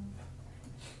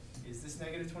 is this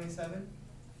negative 27?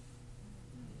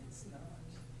 It's not.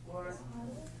 What?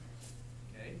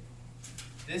 Okay.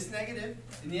 This negative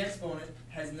in the exponent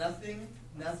has nothing,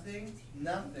 not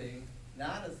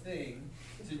a thing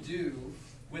to do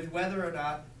with whether or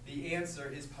not the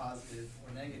answer is positive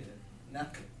or negative.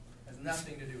 Nothing. Has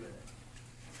nothing to do with it.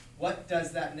 What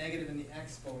does that negative in the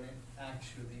exponent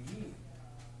actually mean?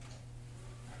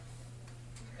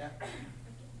 Yeah? Do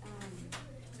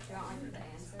you want like the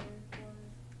answer for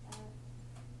that?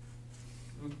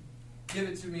 Well, give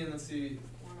it to me and let's see.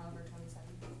 1 over 27.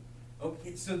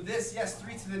 Okay, so this, yes,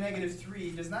 3 to the negative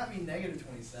 3 does not mean negative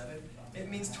 27. It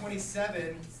means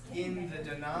 27 in the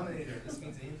denominator. This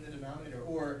means in the denominator,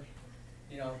 or,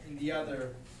 in the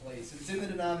other place. If it's in the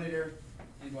denominator,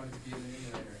 you'd want it to be in the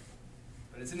numerator.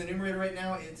 But it's in the numerator right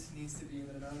now, it needs to be in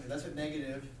the denominator. That's what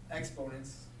negative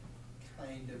exponents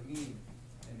kind of mean.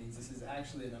 It means this is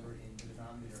actually a number in the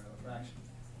denominator of a fraction.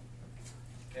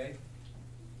 Okay?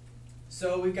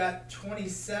 So we've got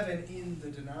 27 in the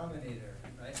denominator,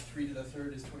 right? 3 to the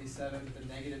third is 27, but the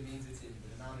negative means it's in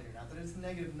the denominator. Not that it's a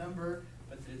negative number,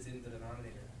 but that it's in the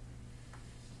denominator.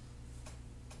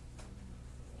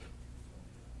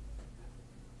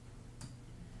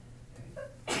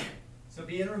 Okay. So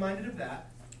being reminded of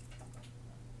that,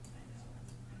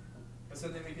 what's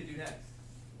something we could do next?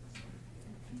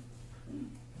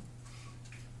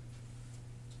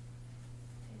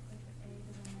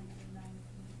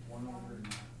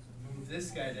 Move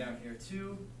this guy down here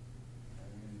too.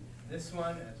 This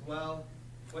one as well.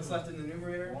 What's left in the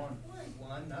numerator? 1.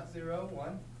 1, not 0,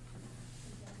 1.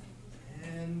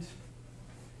 And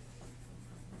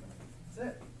that's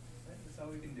it. Right? That's all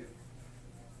we can do.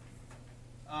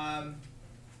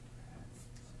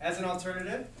 As an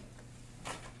alternative,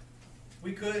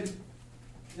 we could,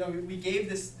 we gave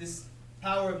this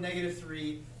power of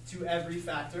 -3 to every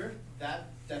factor. That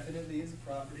definitely is a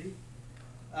property.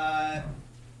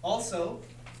 Also,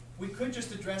 we could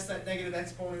just address that negative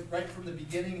exponent right from the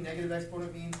beginning. Negative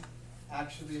exponent means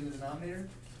actually in the denominator.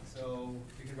 So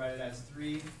we could write it as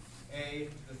 3a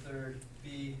to the third,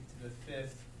 b to the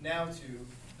fifth, now to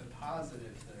the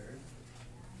positive third.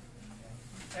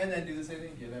 Okay. And then do the same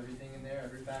thing, give everything in there,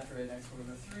 every factor an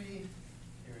exponent of 3,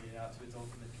 carry it out to its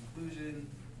ultimate conclusion,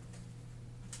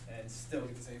 and still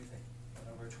get the same thing.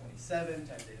 1 over 27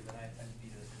 times a to the 9th times b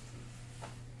to the 15th.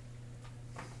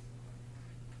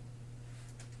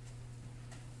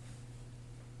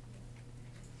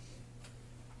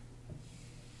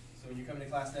 So when you come to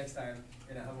class next time,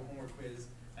 you're going to have a homework quiz.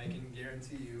 I can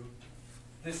guarantee you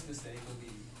this mistake will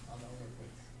be on the homework quiz.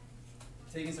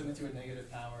 Taking something to a negative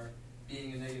power,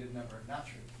 being a negative number. Not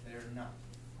true. They're not.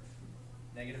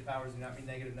 Negative powers do not mean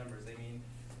negative numbers. They mean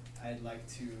I'd like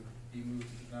to be moved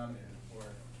to the denominator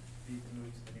or be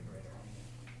moved to the numerator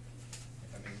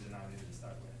if I make the denominator to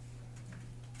start with.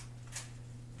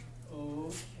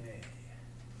 Okay.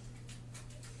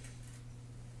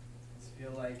 Let's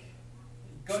feel like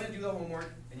you're going to do the homework,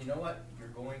 and you know what? You're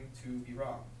going to be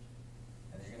wrong.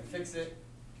 And you're going to fix it,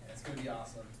 and it's going to be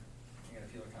awesome. You're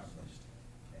going to feel accomplished.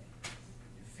 Okay.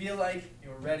 You feel like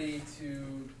you're ready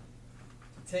to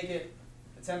take it,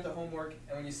 attempt the homework,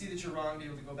 and when you see that you're wrong, be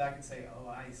able to go back and say, oh,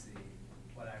 I see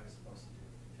what I was supposed to do.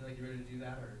 Feel like you're ready to do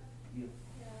that, or you?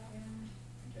 Yeah.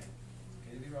 Okay.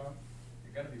 Okay to be wrong.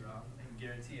 You're going to be wrong. I can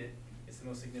guarantee it. It's the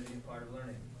most significant part of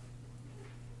learning.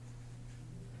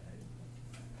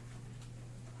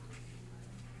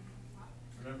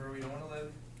 Remember, we don't want to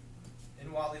live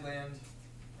in Wally land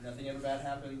where nothing ever bad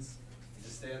happens. We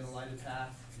just stay on the lighted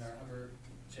path in our hover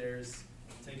chairs,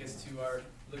 take us to our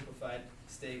liquefied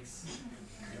steaks.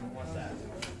 We don't want that.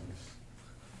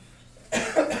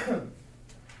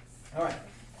 All right,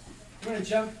 we're going to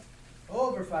jump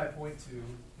over 5.2.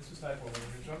 This was 5.1. We're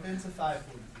going to jump into 5.3.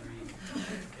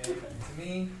 Okay, to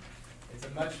me, it's a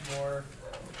much more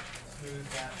smooth,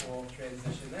 natural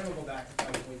transition. Then we'll go back to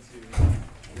 5.2.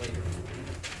 Later.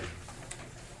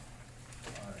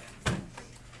 All right.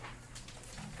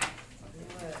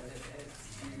 Let's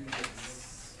do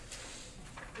this.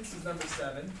 This is number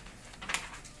 7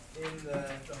 in the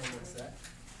homework set.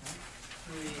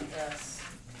 3s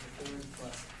to the third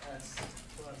plus s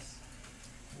plus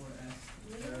 4s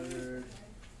third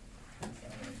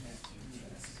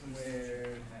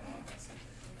squared.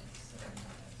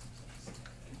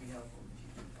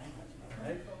 All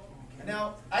right. Now,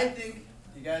 I think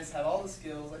you guys have all the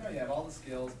skills. I know you have all the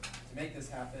skills to make this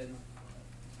happen.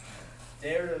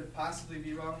 Dare to possibly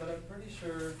be wrong, but I'm pretty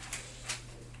sure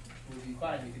we'll be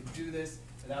fine. You can do this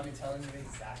without me telling you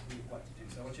exactly what to do.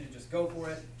 So I want you to just go for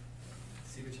it,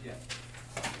 see what you get.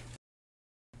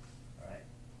 All right.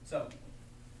 So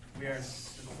we are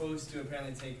supposed to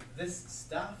apparently take this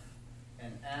stuff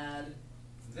and add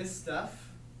this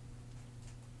stuff.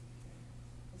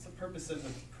 What's the purpose of the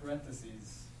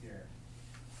parentheses here?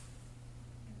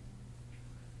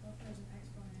 Well, if there's an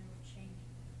exponent, it would change.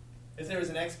 If there was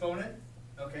an exponent,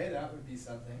 okay, that would be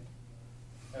something.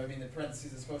 That would mean the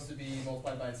parentheses is supposed to be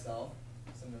multiplied by itself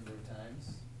some number of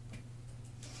times.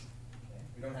 Okay,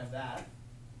 we don't have that.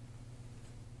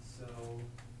 So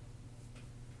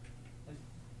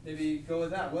maybe go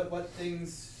with that. What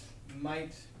things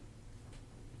might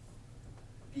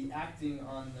be acting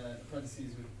on the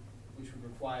parentheses which would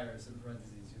require some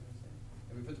parentheses? You know what I'm saying?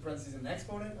 If we put the parentheses in the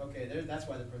exponent, okay, that's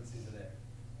why the parentheses are there.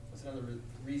 What's another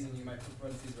reason you might put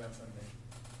parentheses around something?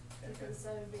 If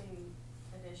instead of being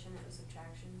addition, it was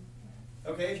subtraction.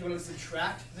 Okay, if you want to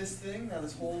subtract this thing, now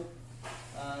this whole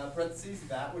parentheses,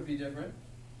 that would be different.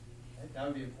 Okay, that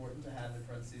would be important to have the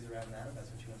parentheses around that if that's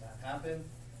what you want to have happen.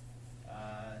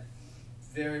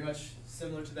 Very much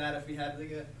similar to that if we had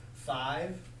like a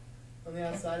 5 on the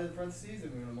outside of the parentheses,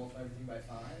 and we want to multiply everything by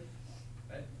 5.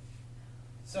 Right?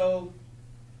 So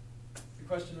the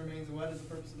question remains, what is the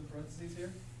purpose of the parentheses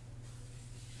here?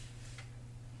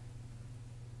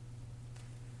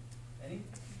 Any?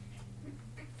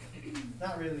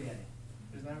 Not really any.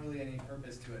 There's not really any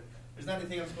purpose to it. There's not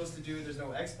anything I'm supposed to do. There's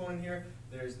no exponent here.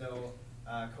 There's no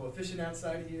coefficient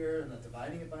outside here. I'm not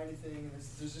dividing it by anything.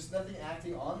 There's just nothing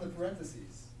acting on the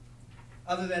parentheses,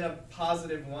 other than a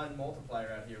positive 1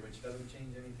 multiplier out here, which doesn't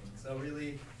change anything. So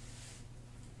really,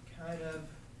 kind of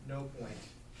no point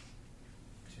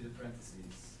to the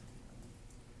parentheses.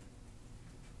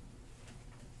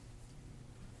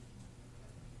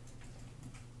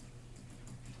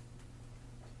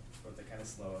 But they're kind of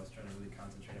slow. I was trying to really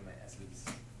concentrate on my S's.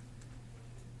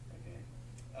 Okay.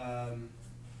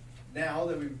 Now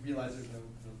that we realize there's no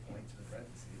point to the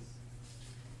parentheses,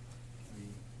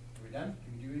 are we done?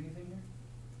 Can we do anything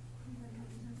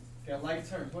here? Okay, like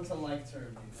terms. What's a like term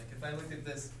mean? Like if I looked at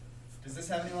this, does this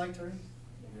have any like terms?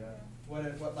 Yeah. What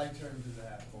like terms does it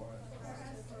have? 4.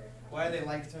 Why are they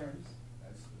like terms?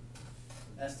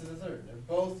 S to the third. They're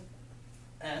both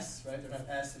S, right? They're not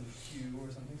S and Q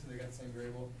or something, so they got the same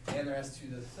variable. And they're S to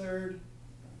the third.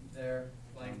 They're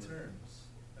like terms,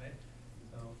 right?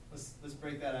 So let's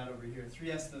break that out over here.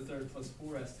 3s to the third plus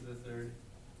 4s to the third.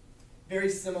 Very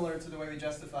similar to the way we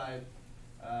justified,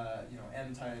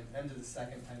 m to the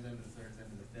second times m to the third is m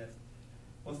to the fifth.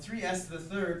 Well, 3s to the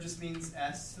third just means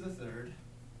s to the third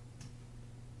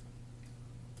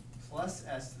plus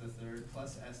s to the third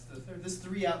plus s to the third. This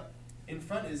 3 out in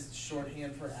front is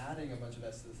shorthand for adding a bunch of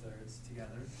s to the thirds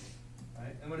together,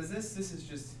 right? And what is this? This is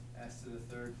just s to the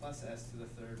third plus s to the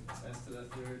third plus s to the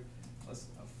third plus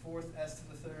a fourth s to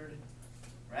the third.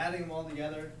 We're adding them all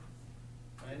together,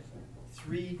 right?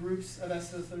 3 groups of s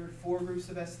to the third, 4 groups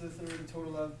of s to the third, a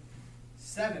total of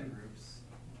 7 groups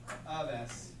of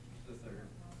s to the third.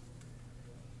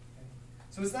 Okay.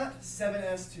 So it's not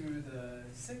 7s to the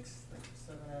 6th, like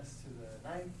 7s to the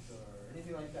 9th, or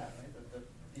anything like that, right?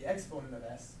 The exponent of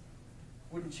s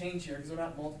wouldn't change here because we're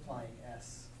not multiplying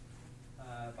s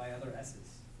by other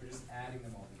s's. We're just adding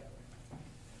them all together.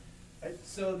 Right?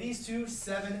 So these two,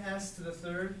 7s to the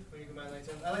third, when you combine like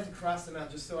terms, I like to cross them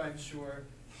out just so I'm sure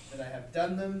that I have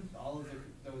done them. All of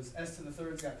those s to the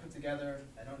thirds got put together.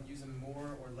 I don't use them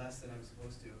more or less than I'm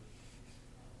supposed to.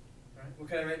 All right? What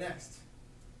can I write next?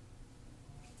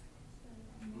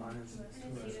 Minus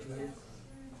 2s to the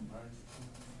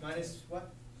Minus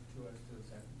what? 2s to the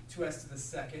second. 2s to the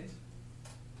second.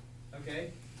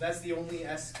 Okay, that's the only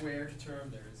s squared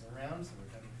term there is around, so we're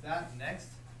done with that. Next,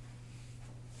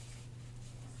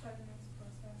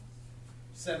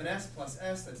 7s plus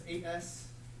s, that's 8s.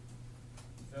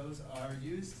 Those are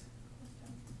used.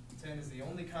 10 is the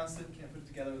only constant, can't put it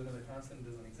together with another constant, it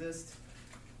doesn't exist.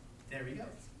 There we go.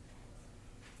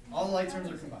 All the like terms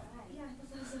are combined. Yeah, I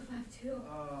thought that was a 5 too.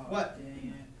 Oh, What?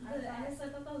 Dang it. The S, I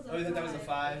thought that was a 5. Oh, you thought that was a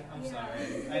 5? I'm Yeah.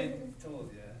 sorry. I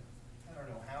told you. I don't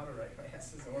know how to write my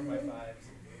s's or my 5s.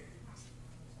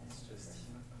 It's just,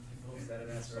 is that an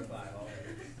s or a 5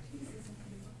 already?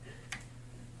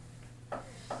 I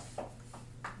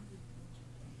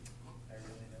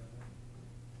really know that.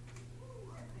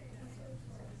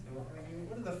 So, I mean,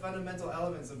 what are the fundamental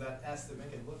elements of that s that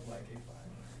make it look like a 5?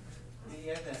 You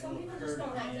have that Some little people curve just don't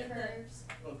at like the the end. curves.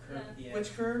 Little curve at the end. Which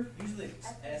curve? Usually At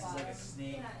the S is like a bottom.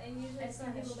 snake. Yeah, and usually It's some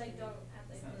not a people street. don't have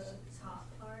It's like not a the street. top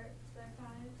part to their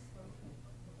 5s.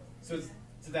 So,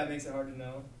 so that makes it hard to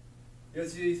know. You know,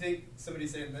 so you think somebody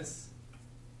saying this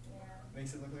Yeah.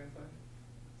 makes it look like a 5? So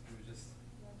we just,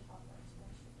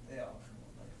 They all come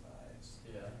up like 5s.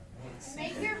 yeah.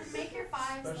 Make your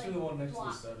 5s Especially like the one next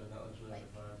block. to the 7, that looks really like a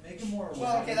 5. Make them more.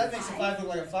 Well, okay, that makes a 5 5. look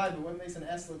like a 5, but what makes an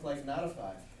s look like not a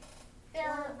 5?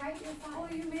 They're Right to 5. Oh,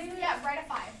 you made it? yeah, write a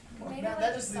 5. Made Now, it that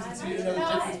like just leads side into by another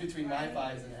side. difference between my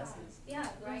 5s and s's. Yeah,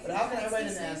 right. But how can I write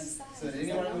an s so that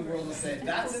anyone in the world will say,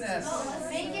 that's an s?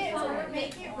 Make it really Let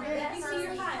me see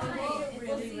your 5.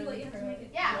 We'll see what you have to make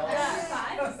it. Yeah. That's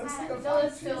That's like a your 5. five. No,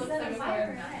 it's still looks like a 5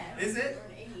 or an S. Is it?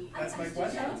 That's my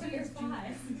question. Show to your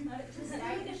 5. Just make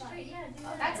it straight, yeah, do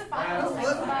that. That's a Wow. 5. Well, That's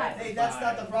look, a 5. hey, that's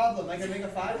not the problem. I can make a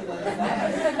 5 look like a 5.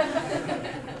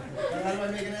 But how do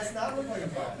I make an s not look like a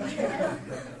 5?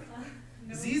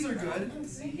 Z's are good.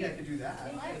 Z, I could do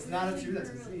that. It's not a 2, that's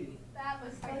a Z. That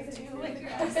looks like a 2. No,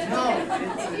 it's a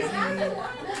If you have the Z.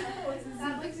 one,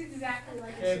 that looks exactly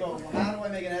like Okay, a 2. but how do I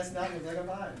make an s not look like a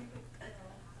 5?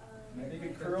 Make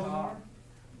it curl more?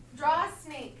 Draw a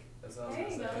snake. That's all I was There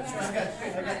you gonna go. say.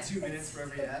 I got 2 minutes for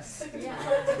every s. Yeah.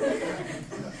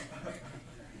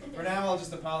 For now, I'll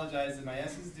just apologize that my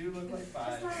s's do look like Just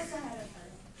 5. not as ahead of time.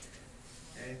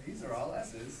 Okay, these are all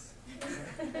s's.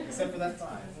 Except for that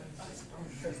 5.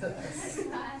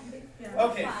 Yeah.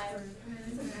 Okay.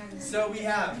 So we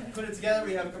have, put it together,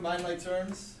 we have combined like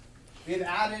terms. We have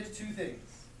added 2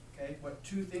 things. Okay, what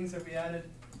 2 things have we added?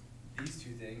 These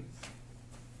 2 things.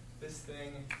 This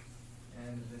thing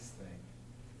and this thing.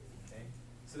 Okay?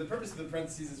 So the purpose of the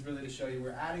parentheses is really to show you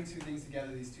we're adding 2 things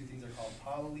together. These 2 things are called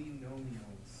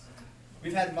polynomials.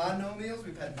 We've had monomials,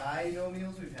 we've had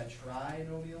binomials, we've had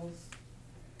trinomials.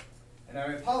 And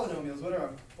our polynomials,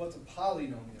 what's a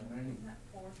polynomial?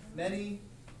 Many.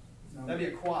 That'd be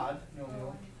a quad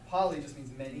nomial. Poly just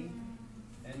means many,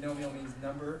 and nomial means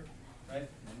number, right?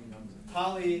 Many numbers.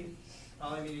 Poly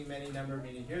meaning many, number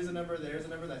meaning here's a number, there's a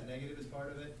number, that negative is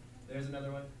part of it. There's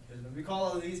another one. There's another. We call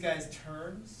all of these guys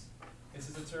terms. This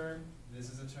is a term. This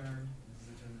is a term. This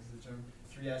is a term. This is a term.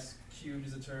 3s cubed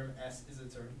is a term. S is a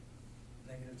term.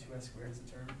 Negative 2s squared is a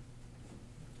term.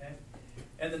 Okay.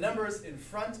 And the numbers in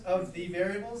front of the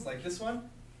variables, like this one,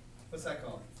 what's that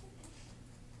called?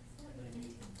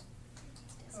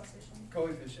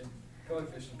 Coefficient.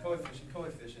 Coefficient. Coefficient.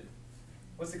 Coefficient.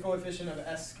 What's the coefficient of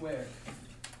s squared?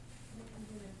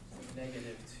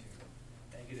 Negative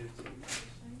 2. Negative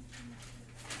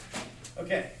 2.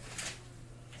 Okay.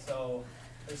 So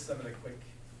there's some of the quick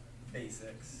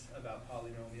basics about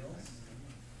polynomials.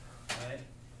 Right?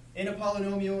 In a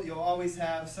polynomial, you'll always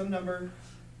have some number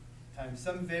times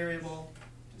some variable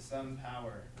to some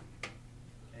power.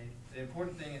 Okay? The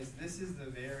important thing is this is the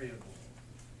variable.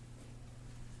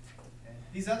 Okay?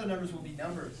 These other numbers will be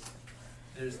numbers.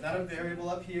 There's not a variable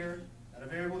up here, not a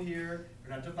variable here.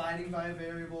 We're not dividing by a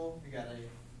variable. We got a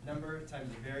number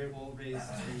times a variable raised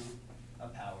to a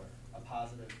power, a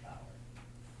positive power.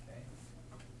 Okay?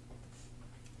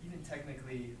 Even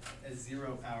technically a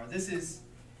 0 power. This is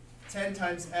 10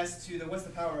 times s to the, what's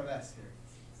the power of s here?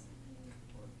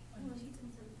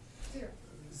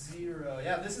 0.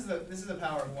 Yeah, this is the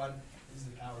power of 1. This is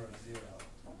the power of 0.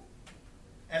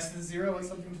 S to the 0, what's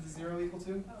something to the 0 equal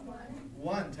to?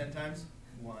 1. 10 times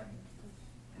 1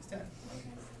 is 10.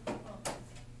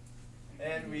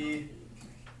 And we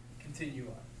continue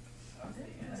on.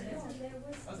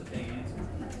 That was a big answer.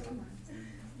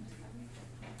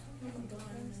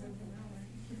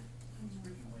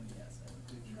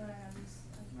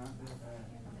 Not this bad.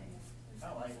 I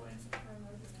don't like wind.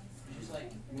 It's just like,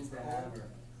 Use the hammer.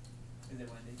 is it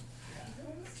windy?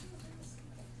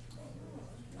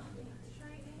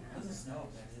 It doesn't snow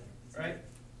up there, is it? Right?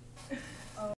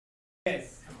 Okay,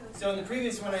 so in the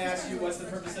previous one I asked you what's the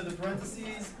purpose of the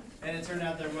parentheses, and it turned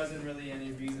out there wasn't really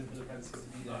any reason for the parentheses to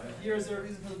be there. But here is there a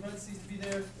reason for the parentheses to be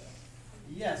there?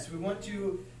 Yes, we want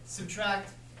to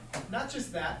subtract, not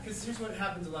just that, because here's what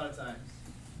happens a lot of times.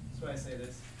 That's why I say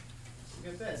this. You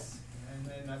get this, and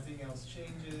then nothing else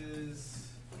changes,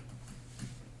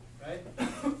 right?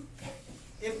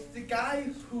 If the guy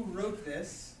who wrote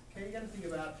this, okay, you got to think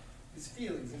about his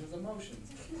feelings and his emotions.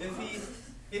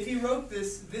 If he wrote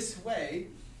this way,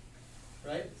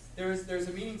 right? There's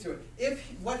a meaning to it. If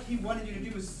what he wanted you to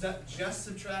do was just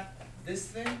subtract this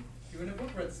thing, he wouldn't have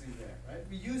put parentheses there, right?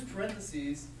 We use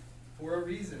parentheses for a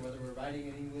reason, whether we're writing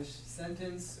an English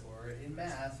sentence or in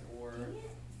math or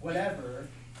whatever.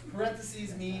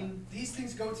 Parentheses mean these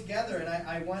things go together, and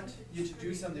I want you to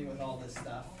do something with all this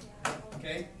stuff,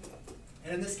 okay?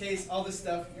 And in this case, all this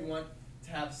stuff you want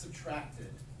to have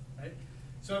subtracted, right?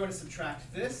 So I want to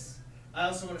subtract this. I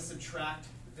also want to subtract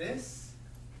this.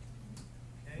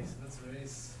 Okay, so let's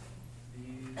erase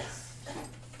these. I'm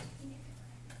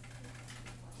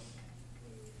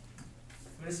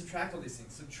going to subtract all these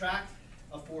things. Subtract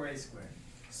a 4a squared.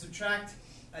 Subtract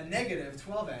a negative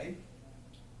 12a,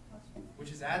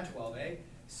 which is add 12a.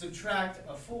 Subtract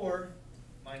a 4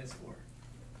 minus 4.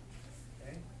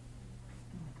 Okay?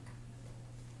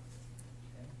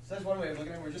 So that's one way of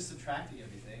looking at it. We're just subtracting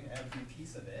everything, every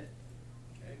piece of it.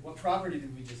 Okay? What property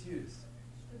did we just use?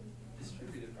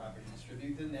 Distributive property.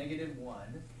 Distribute the negative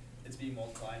 1 that's being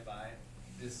multiplied by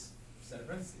this set of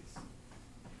parentheses.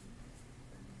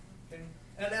 Okay?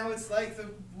 And now it's like the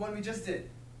one we just did,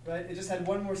 right? It just had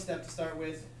one more step to start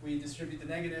with. We distribute the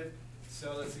negative.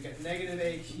 So let's get negative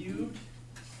a cubed.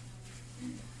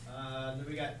 Then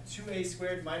we got 2a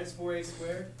squared minus 4a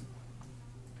squared.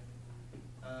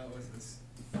 What's this?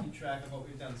 Keep track of what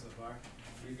we've done so far.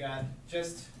 We've got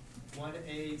just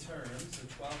 1a term, so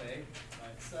 12a by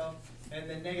itself. And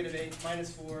then negative 8 minus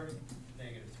 4,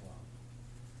 negative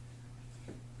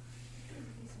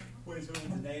 12. Wait, so when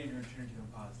it's a negative, you're turning to a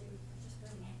positive.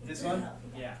 This one?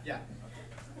 Yeah. Yeah.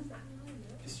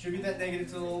 Distribute that negative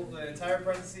to the entire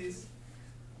parentheses,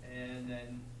 and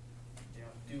then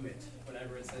do it.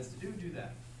 Whatever it says to do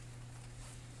that.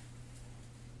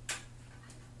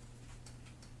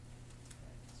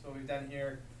 what we've done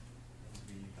here is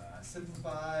we've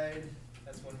simplified.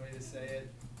 That's one way to say it.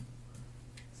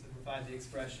 Simplified the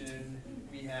expression.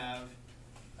 We have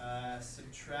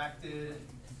subtracted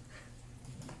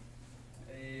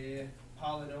a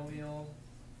polynomial.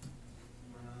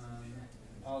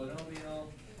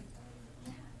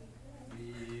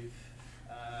 We've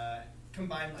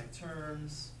combined like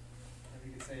terms, and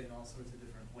we could say it in all sorts of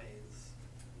different ways.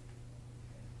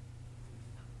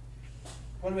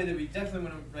 One way that we definitely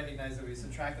want to recognize that we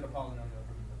subtracted a polynomial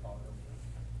from a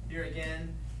polynomial. Here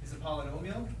again is a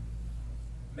polynomial,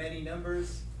 many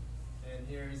numbers, and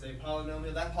here is a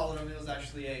polynomial. That polynomial is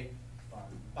actually a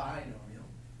binomial.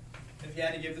 If you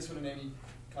had to give this one a name, you'd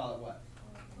call it what?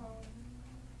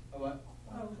 A what?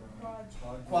 Oh,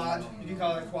 quad. Quad. You could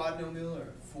call it a quadnomial or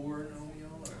a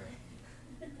fournomial.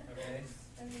 Okay.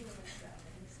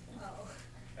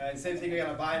 Same thing. We got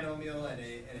a binomial and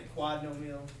a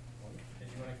quadnomial, if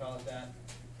you want to call it that.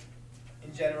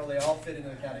 In general, they all fit into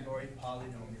the category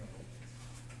polynomial.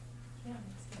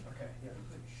 Okay. Yeah.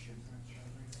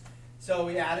 So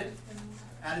we added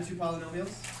two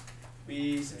polynomials.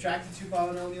 We subtracted two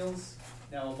polynomials.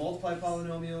 Now we'll multiply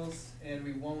polynomials, and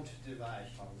we won't divide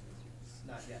polynomials.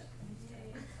 Not yet.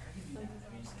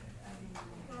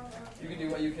 You can do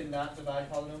what you cannot divide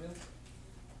polynomials?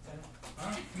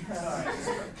 Huh?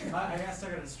 Sorry. I got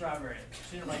stuck on a strawberry.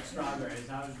 She didn't like strawberries.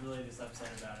 I was really just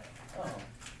upset about it. Oh.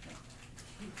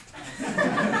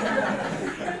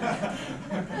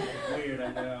 Weird, I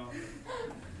know.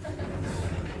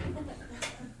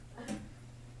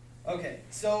 Okay,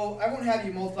 so I won't have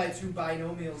you multiply two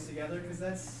binomials together because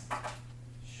that's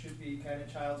should be kind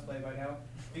of child's play by now.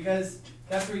 Because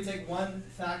that's where you take one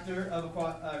factor of a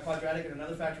quadratic and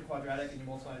another factor of quadratic and you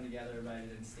multiply them together and write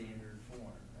it in standard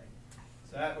form, right?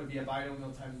 So that would be a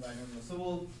binomial times a binomial.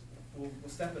 So we'll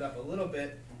step it up a little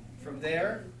bit from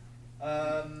there.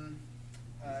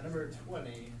 Number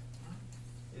 20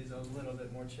 is a little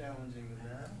bit more challenging than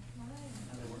that.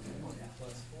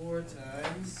 Plus 4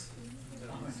 times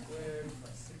w squared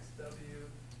plus 6w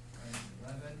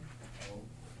minus 11.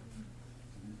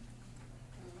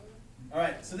 All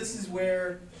right, so this is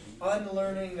where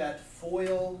unlearning that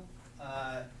FOIL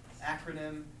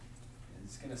acronym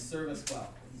is going to serve us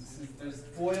well.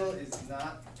 FOIL is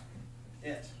not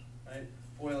it, right?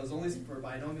 FOIL is only for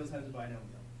binomials times a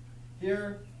binomial.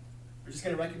 Here, we're just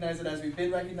going to recognize it as we've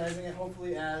been recognizing it,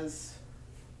 hopefully as,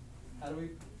 how do we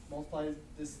multiply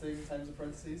this thing times the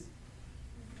parentheses?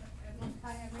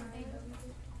 Multiply everything.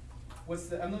 What's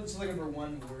the, I'm just looking for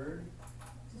one word.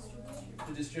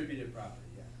 The distributive property,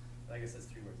 yeah. I guess that's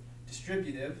 3 words.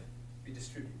 Distributive, we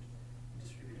distribute.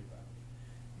 Distributive property.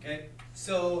 Okay,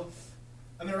 so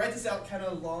I'm going to write this out kind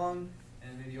of long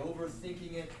and maybe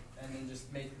overthinking it and then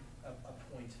just make a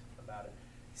point about it.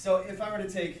 So if I were to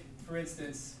take, for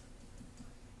instance,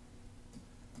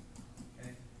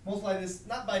 okay, multiply this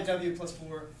not by w plus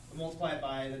 4, but multiply it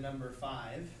by the number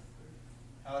 5.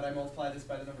 How would I multiply this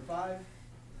by the number 5?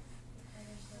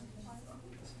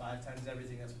 It's 5 times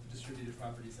everything. That's what the distributive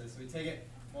property says. So we take it,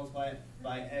 multiply it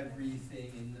by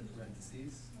everything in the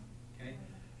parentheses. Okay.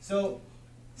 So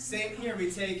same here. We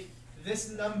take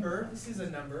this number. This is a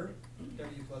number.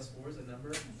 W plus 4 is a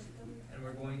number, and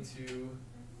we're going to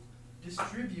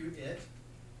distribute it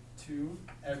to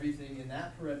everything in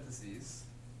that parentheses.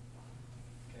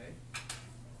 Okay.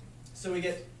 So we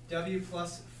get w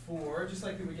plus 4, just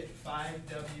like we would get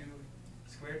 5w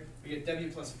squared. We get w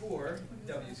plus 4,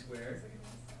 w squared,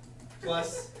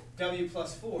 plus w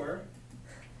plus 4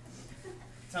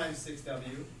 times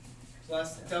 6w,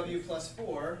 plus w plus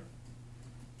 4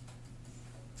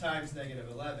 times negative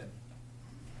 11,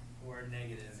 or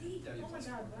negative w plus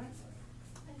 4. I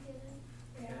get it.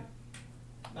 Okay.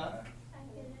 Huh? I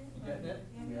get it. You getting it?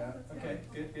 Yeah. Okay,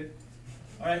 good.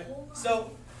 All right,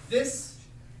 so this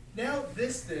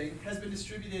thing has been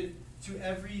distributed to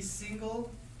every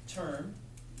single term.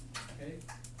 Okay.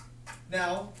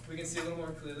 Now we can see a little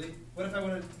more clearly. What if I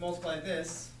want to multiply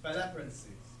this by that parentheses?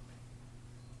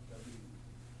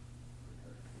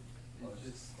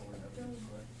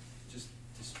 Just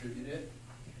distribute it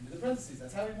into the parentheses.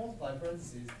 That's how we multiply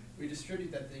parentheses. We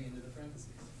distribute that thing into the parentheses,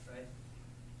 right?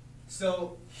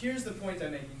 So here's the point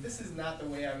I'm making. This is not the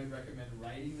way I would recommend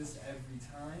writing this every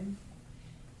time.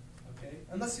 Okay?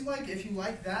 Unless you like, if you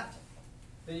like that,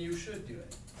 then you should do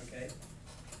it. Okay?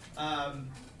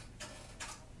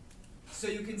 So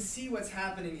you can see what's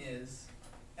happening is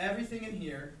everything in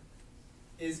here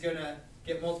is going to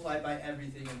get multiplied by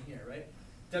everything in here, right?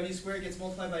 W squared gets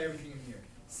multiplied by everything in here.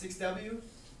 6w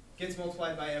gets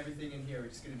multiplied by everything in here. We're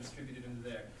just going to distribute it into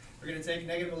there. We're going to take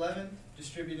negative 11,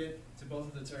 distribute it to both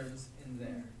of the terms in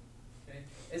there. Okay?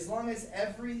 As long as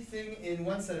everything in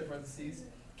one set of parentheses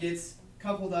gets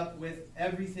coupled up with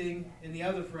everything in the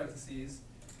other parentheses,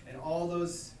 and all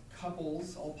those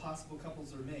couples, all possible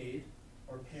couples are made,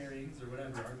 or pairings or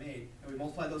whatever are made, and we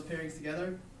multiply those pairings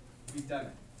together, we've done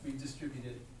it. We've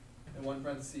distributed in one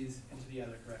parentheses into the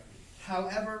other correctly.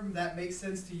 However that makes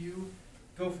sense to you,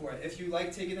 go for it. If you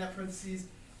like taking that parentheses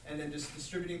and then just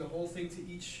distributing the whole thing to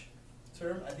each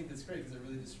term, I think that's great because it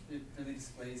really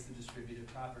displays the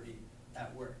distributive property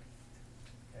at work.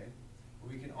 Okay?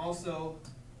 But we can also,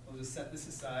 we'll just set this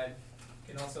aside,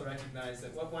 can also recognize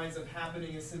that what winds up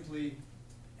happening is simply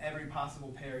every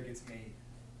possible pair gets made.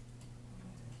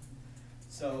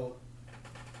 So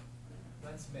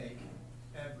let's make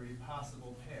every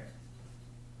possible pair.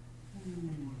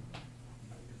 And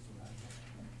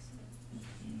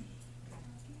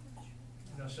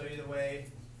I'll show you the way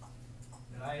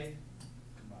that I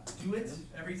do it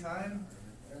every time,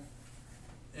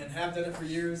 and have done it for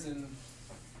years, and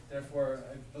therefore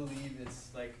I believe it's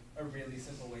like a really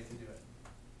simple way to do it.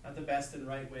 Not the best and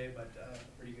right way, but a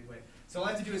pretty good way. So all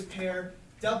I have to do is pair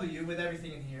W with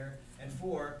everything in here, and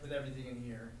 4 with everything in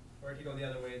here. Or I could go the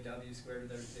other way, W squared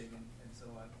with everything, and so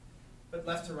on. But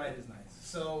left to right is nice.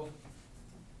 So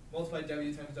multiply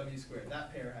W times W squared.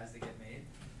 That pair has to get made.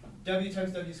 W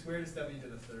times W squared is W to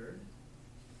the third.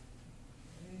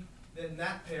 Okay. Then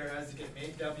that pair has to get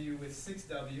made. W with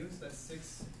 6W, so that's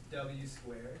 6W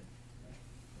squared.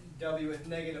 W with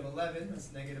negative 11,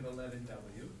 that's negative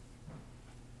 11W.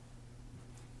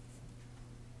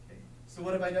 Okay. So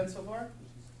what have I done so far?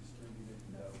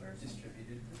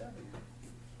 Distributed the W.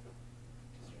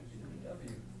 Distributed the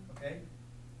W. Okay?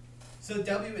 So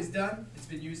W is done. It's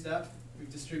been used up.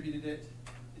 We've distributed it.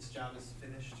 Its job is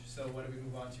finished. So what do we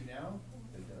move on to now?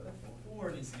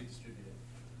 4 needs to get distributed.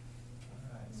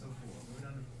 All right, so 4. Moving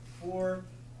on to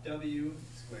 4W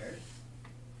squared.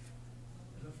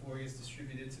 And the 4 gets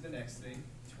distributed to the next thing,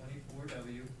 24W.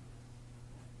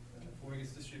 And the 4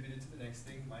 gets distributed to the next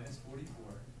thing, minus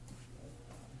 44.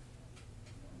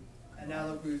 And now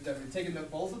look, we've taken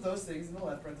both of those things in the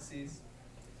left parentheses,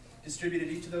 distributed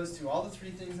each of those to all the 3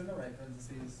 things in the right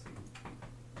parentheses,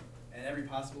 and every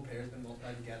possible pair has been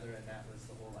multiplied together, and that was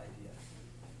the whole idea.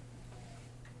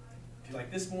 If you like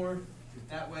this more, do it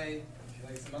that way. If you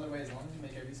like some other way, as long as you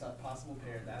make every possible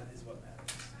pair, that is what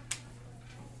matters.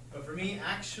 But for me,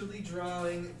 actually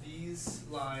drawing these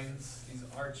lines, these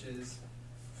arches,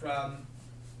 from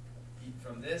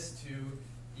this to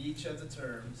each of the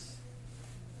terms,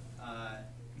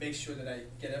 make sure that I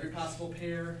get every possible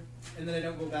pair, and then I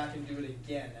don't go back and do it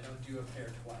again. I don't do a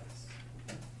pair twice.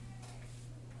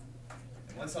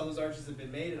 And once all those arches have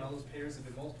been made and all those pairs have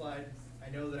been multiplied,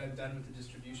 I know that I'm done with the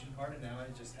distribution part, and now I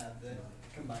just have the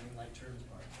combining like terms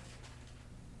part.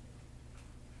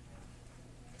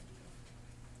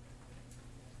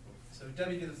 So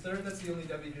W to the third, that's the only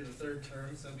W to the third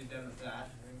term, so I'll be done with that.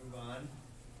 We're going to move on.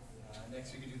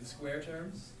 Next we can do the square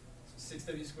terms.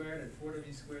 6W squared and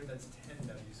 4W squared, that's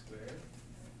 10W squared.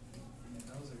 And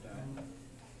those are done.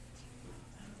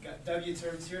 Got W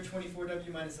terms here,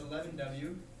 24W minus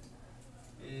 11W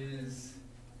is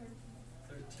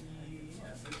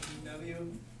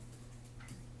 13W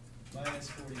minus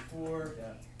 44.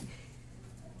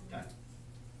 Done.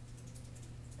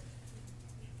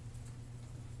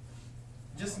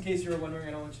 Just in case you were wondering,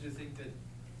 I don't want you to think that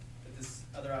this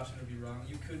other option would be wrong.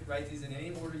 You could write these in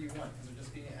any order you want because they're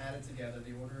just being added together.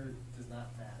 The order does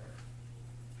not matter.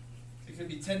 So it could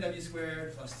be 10W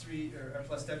squared plus 3 or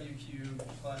plus W cubed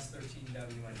plus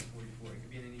 13W minus 44. It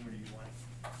could be in any order you want.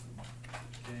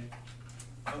 Okay.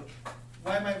 So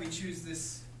why might we choose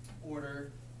this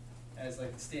order as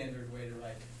like the standard way to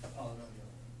write a polynomial?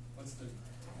 What's the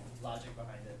logic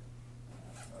behind it?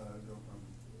 Go from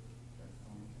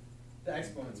the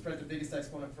exponents. Print the biggest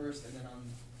exponent first, and then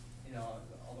on, all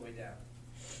the way down.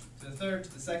 To the third,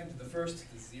 to the second, to the first, to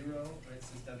the 0, right? It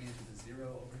says W to the 0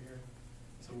 over here.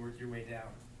 So work your way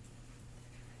down.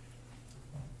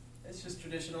 It's just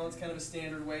traditional. It's kind of a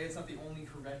standard way. It's not the only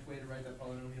correct way to write that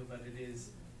polynomial, but it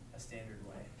is a standard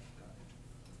way.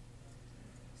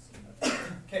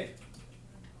 Okay.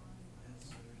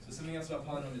 So something else about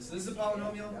polynomials. So this is a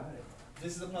polynomial.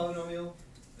 This is a polynomial.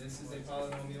 This is a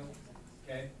polynomial.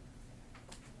 Okay.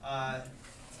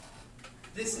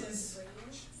 This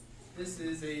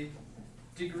is a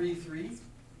degree 3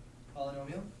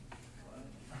 polynomial.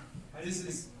 This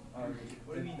is.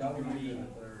 What do you mean degree?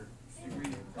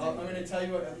 Degree. I'm going to tell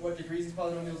you what degrees these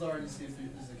polynomials are and see if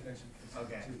there's a connection.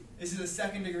 Okay. This is a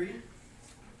second degree.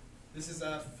 This is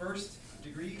a first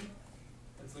degree.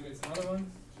 Let's look at some other ones.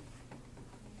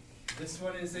 This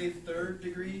one is a third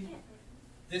degree.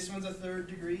 This one's a third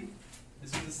degree.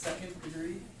 This is the second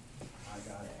degree. I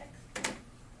got it.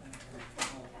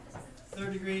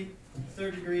 Third degree,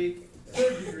 third degree,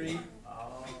 third degree.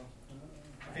 Oh.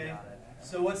 Okay. I got it.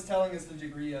 So what's telling us the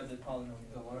degree of the polynomial?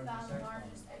 The largest The exponent.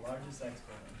 largest The largest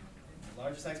exponent. The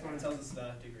largest exponent tells us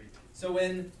the degree. So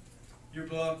when your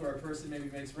book or a person maybe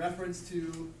makes reference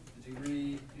to the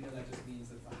degree, you know that just means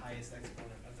that the highest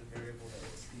exponent of the variable that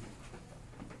we'll see.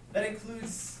 That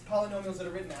includes polynomials that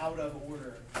are written out of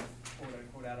order, quote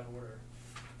unquote out of order.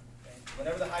 Okay.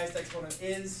 Whatever the highest exponent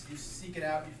is, you seek it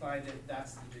out, you find it,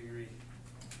 that's the degree.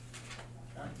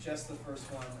 Not just the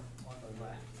first one on the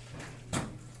left.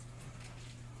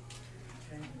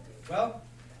 Okay. Well,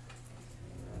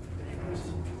 any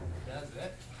questions? That's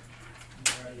it.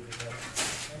 Alrighty,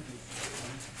 thank you.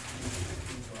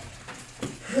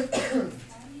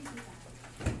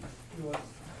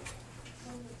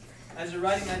 As you're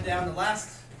writing that down, the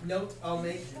last note I'll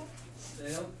make, that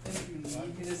I don't think you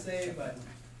need me to say, but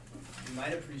you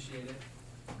might appreciate it.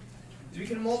 We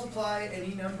can multiply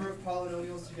any number of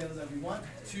polynomials together that we want.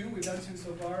 2, we've done 2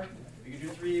 so far. We can do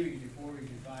 3, we can do 4, we can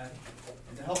do 5.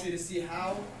 And to help you to see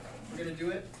how we're going to do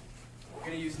it, we're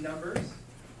going to use numbers.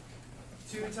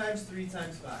 2 times 3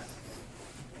 times 5.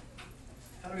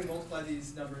 How do we multiply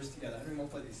these numbers together? How do we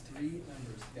multiply these 3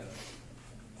 numbers together?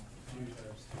 2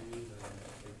 times 3, then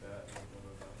take that and go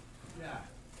with that. Yeah.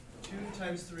 2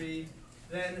 times 3,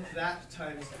 then that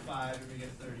times 5, and we get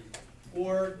 30.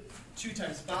 Or 2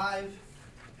 times 5,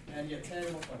 and you get 10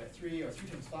 multiplied by 3, or 3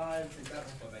 times 5, take that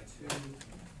multiplied by 2.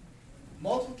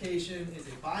 Multiplication is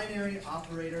a binary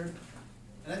operator,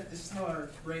 and this is how our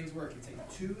brains work. We take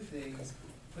 2 things,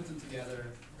 put them together,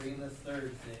 bring in the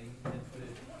third thing, and put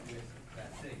it with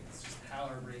that thing. It's just how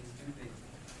our brains do things.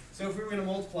 So if we were going to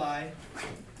multiply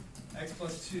x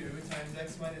plus 2 times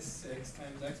x minus 6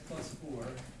 times x plus 4,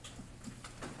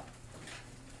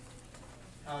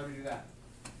 how would we do that?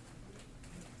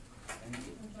 And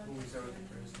who we start with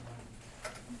the first one?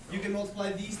 You can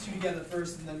multiply these 2 together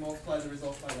first and then multiply the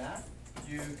result by that.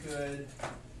 You could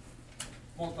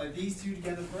multiply these 2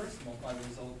 together first and multiply the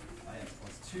result by x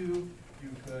plus 2.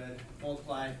 You could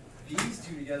multiply these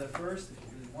 2 together first if you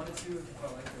really wanted to, if you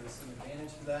felt like there was some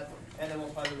advantage to that, and then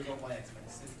multiply the result by x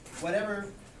minus 6. Whatever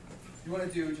you want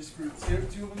to do, just group 2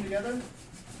 of them together,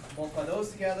 multiply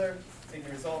those together, take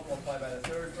the result, multiply by the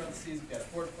third parentheses, get a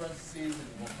fourth parentheses, and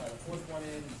you multiply the fourth one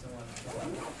in, and so on and so on.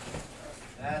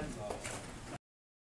 That's all.